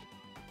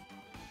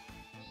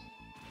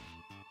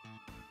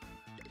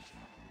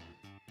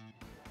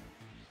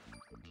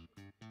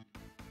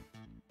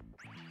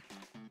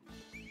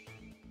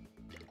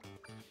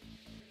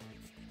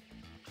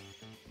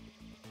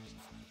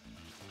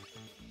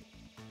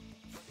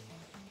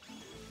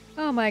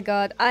 Oh my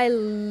god, I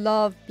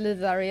love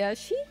Blizzaria.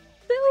 She's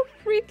so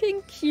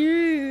freaking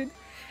cute.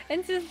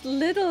 And this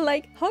little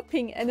like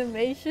hopping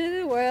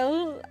animation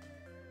while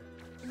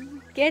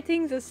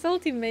getting the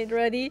ultimate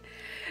ready.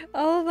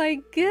 Oh my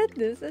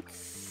goodness, it's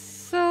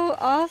so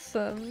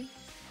awesome.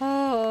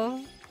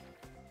 Oh.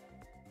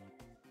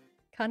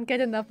 Can't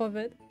get enough of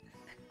it.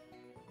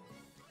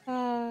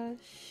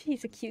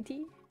 She's a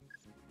cutie.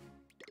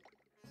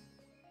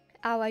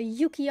 Our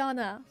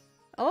Yukiana.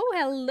 Oh,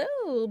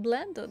 hello,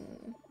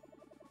 Blandon.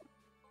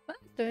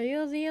 Master,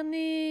 you're the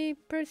only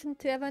person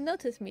to ever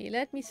notice me.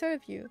 Let me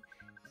serve you.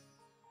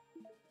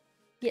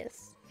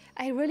 Yes,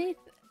 I really...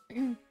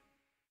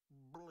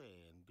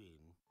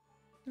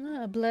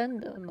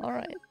 Blandon,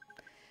 alright.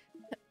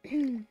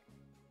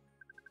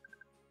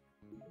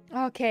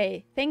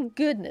 Okay, thank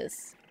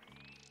goodness.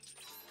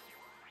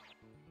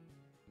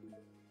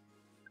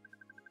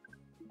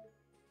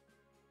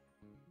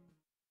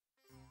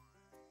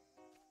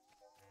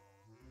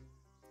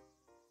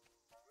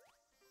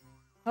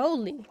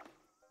 Holy,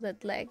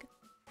 that leg.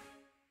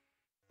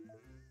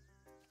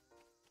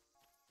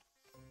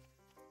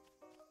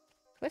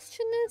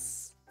 Question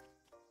is...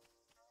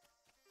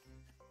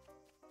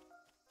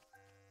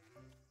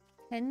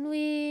 Can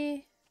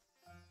we...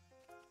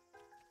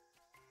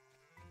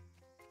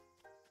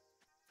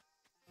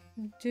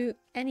 do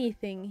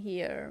anything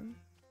here?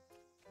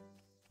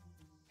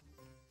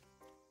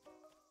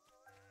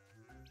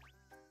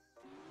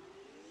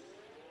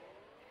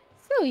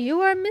 So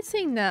you are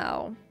missing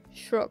now,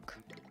 Shrook.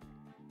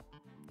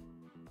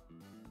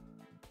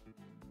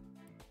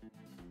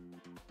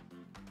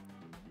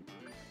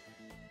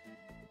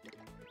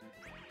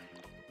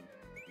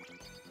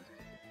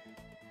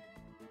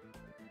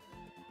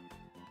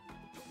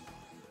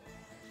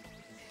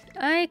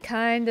 I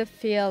kind of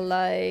feel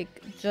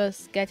like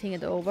just getting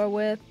it over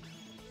with.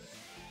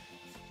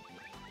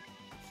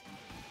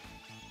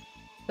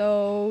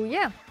 So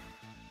yeah.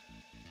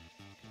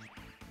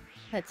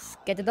 Let's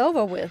get it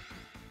over with.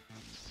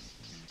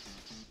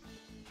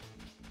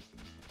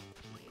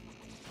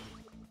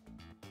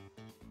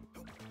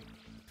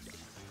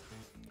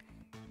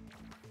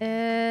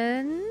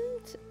 And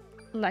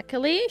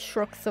luckily,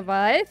 Shrook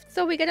survived,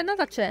 so we get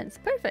another chance.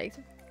 Perfect.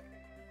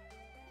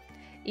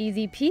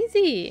 Easy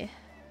peasy.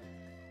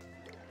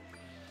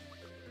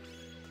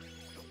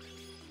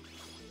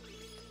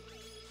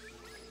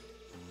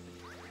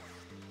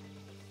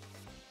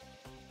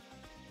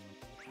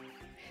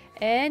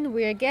 And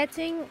we're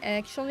getting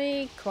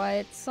actually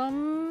quite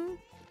some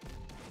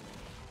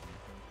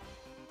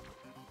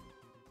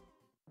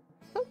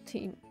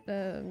team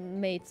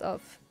mates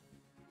of,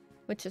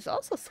 which is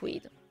also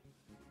sweet.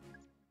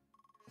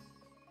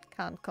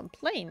 Can't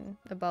complain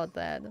about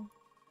that.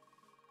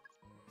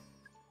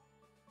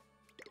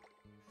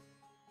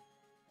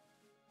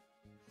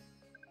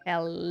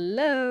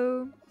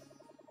 Hello.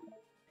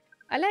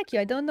 I like you,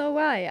 I don't know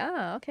why.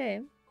 Ah, okay.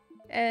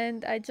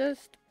 And I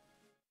just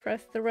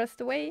press the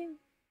rest away.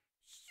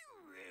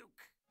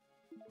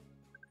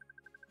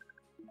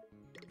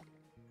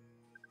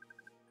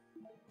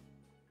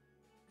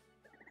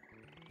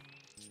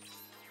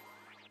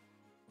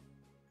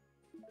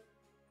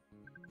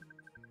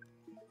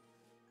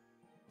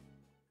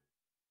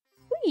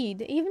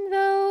 Sweet, even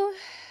though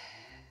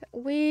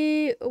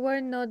we were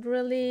not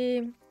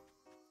really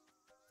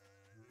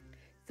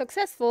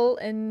successful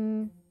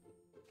in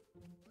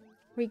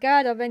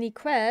regard of any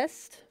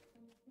quest.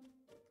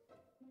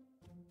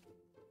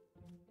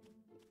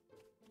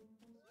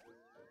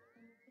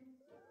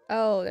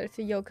 Oh, there's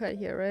a yokai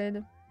here,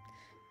 right?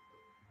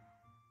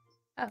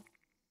 Oh.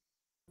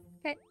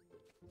 Okay.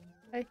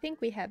 I think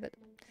we have it.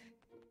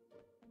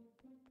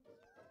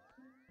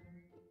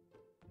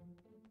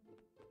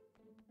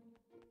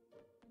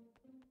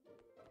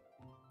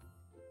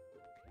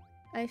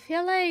 I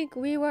feel like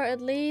we were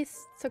at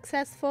least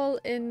successful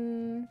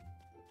in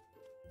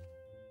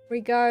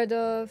regard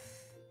of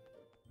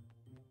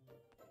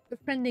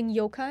befriending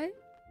yokai.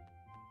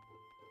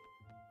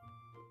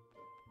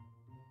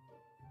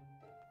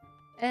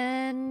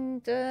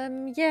 And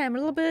yeah, I'm a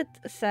little bit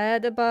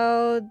sad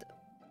about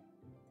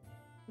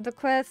the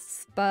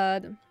quests,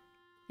 but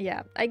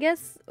yeah, I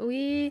guess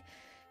we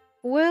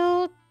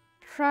will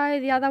try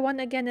the other one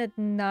again at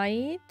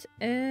night,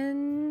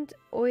 and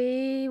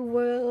we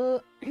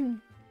will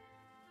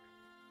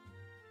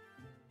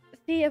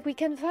see if we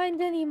can find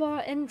any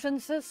more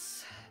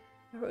entrances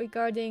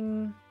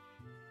regarding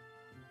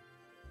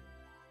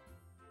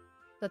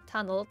the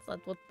tunnels.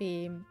 That would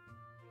be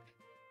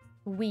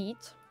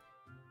sweet.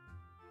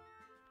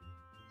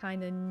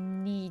 Kinda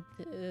need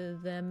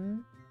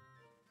them.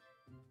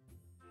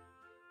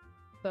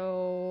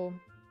 So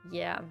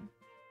yeah,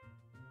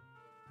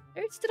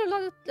 there's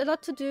still a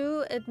lot to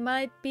do. It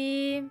might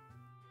be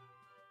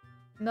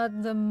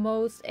not the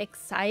most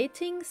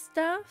exciting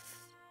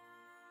stuff,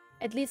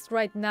 at least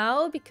right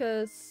now,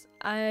 because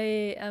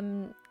I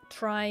am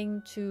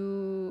trying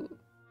to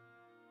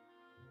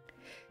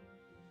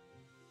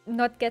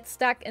not get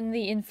stuck in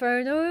the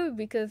inferno,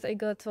 because I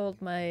got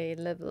told my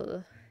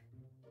level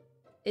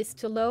is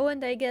too low,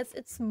 and I guess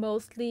it's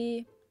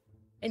mostly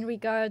in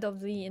regard of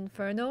the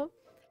Inferno.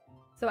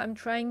 So I'm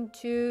trying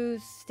to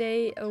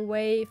stay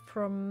away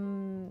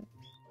from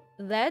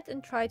that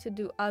and try to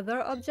do other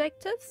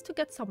objectives to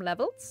get some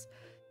levels,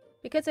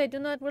 because I do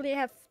not really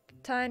have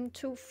time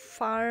to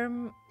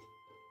farm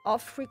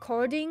off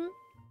recording.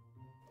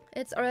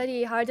 It's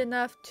already hard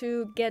enough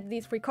to get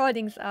these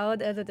recordings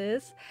out as it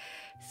is.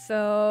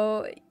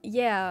 So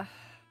yeah,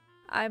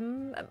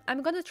 I'm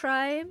gonna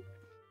try.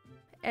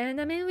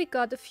 And I mean, we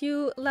got a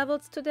few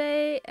levels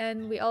today,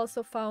 and we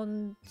also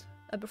found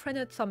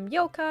befriended some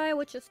yokai,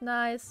 which is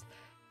nice.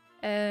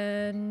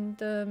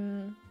 And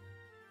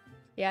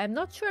yeah, I'm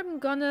not sure I'm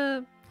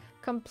gonna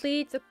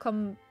complete the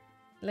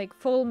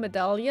full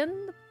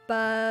medallion,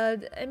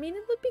 but I mean,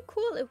 it would be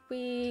cool if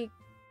we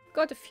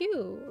got a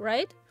few,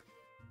 right?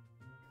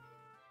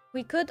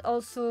 We could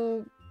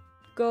also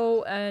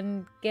go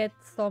and get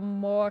some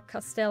more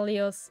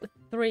Castellios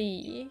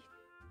 3.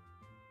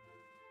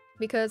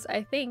 Because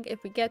I think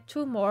if we get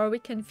 2 more, we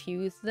can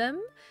fuse them.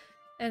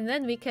 And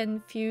then we can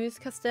fuse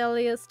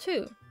Castellios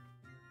 2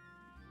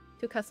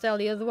 to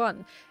Castellios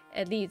 1.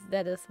 At least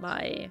that is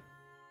my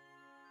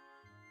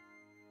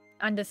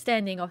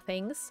understanding of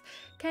things.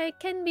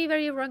 Can be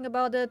very wrong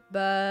about it,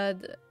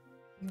 but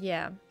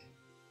yeah.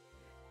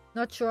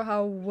 Not sure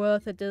how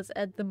worth it is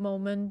at the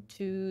moment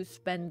to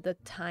spend the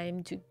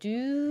time to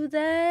do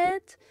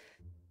that.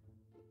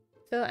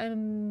 So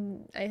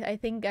I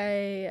think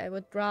I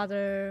would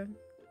rather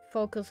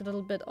focus a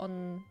little bit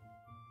on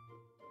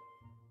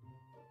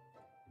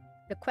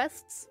the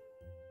quests.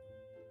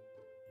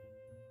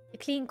 A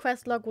clean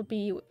quest log would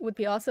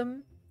be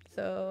awesome.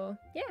 So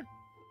yeah.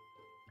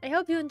 I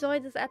hope you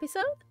enjoyed this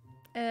episode,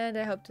 and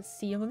I hope to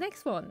see you in the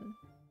next one.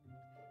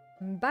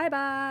 Bye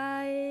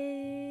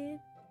bye!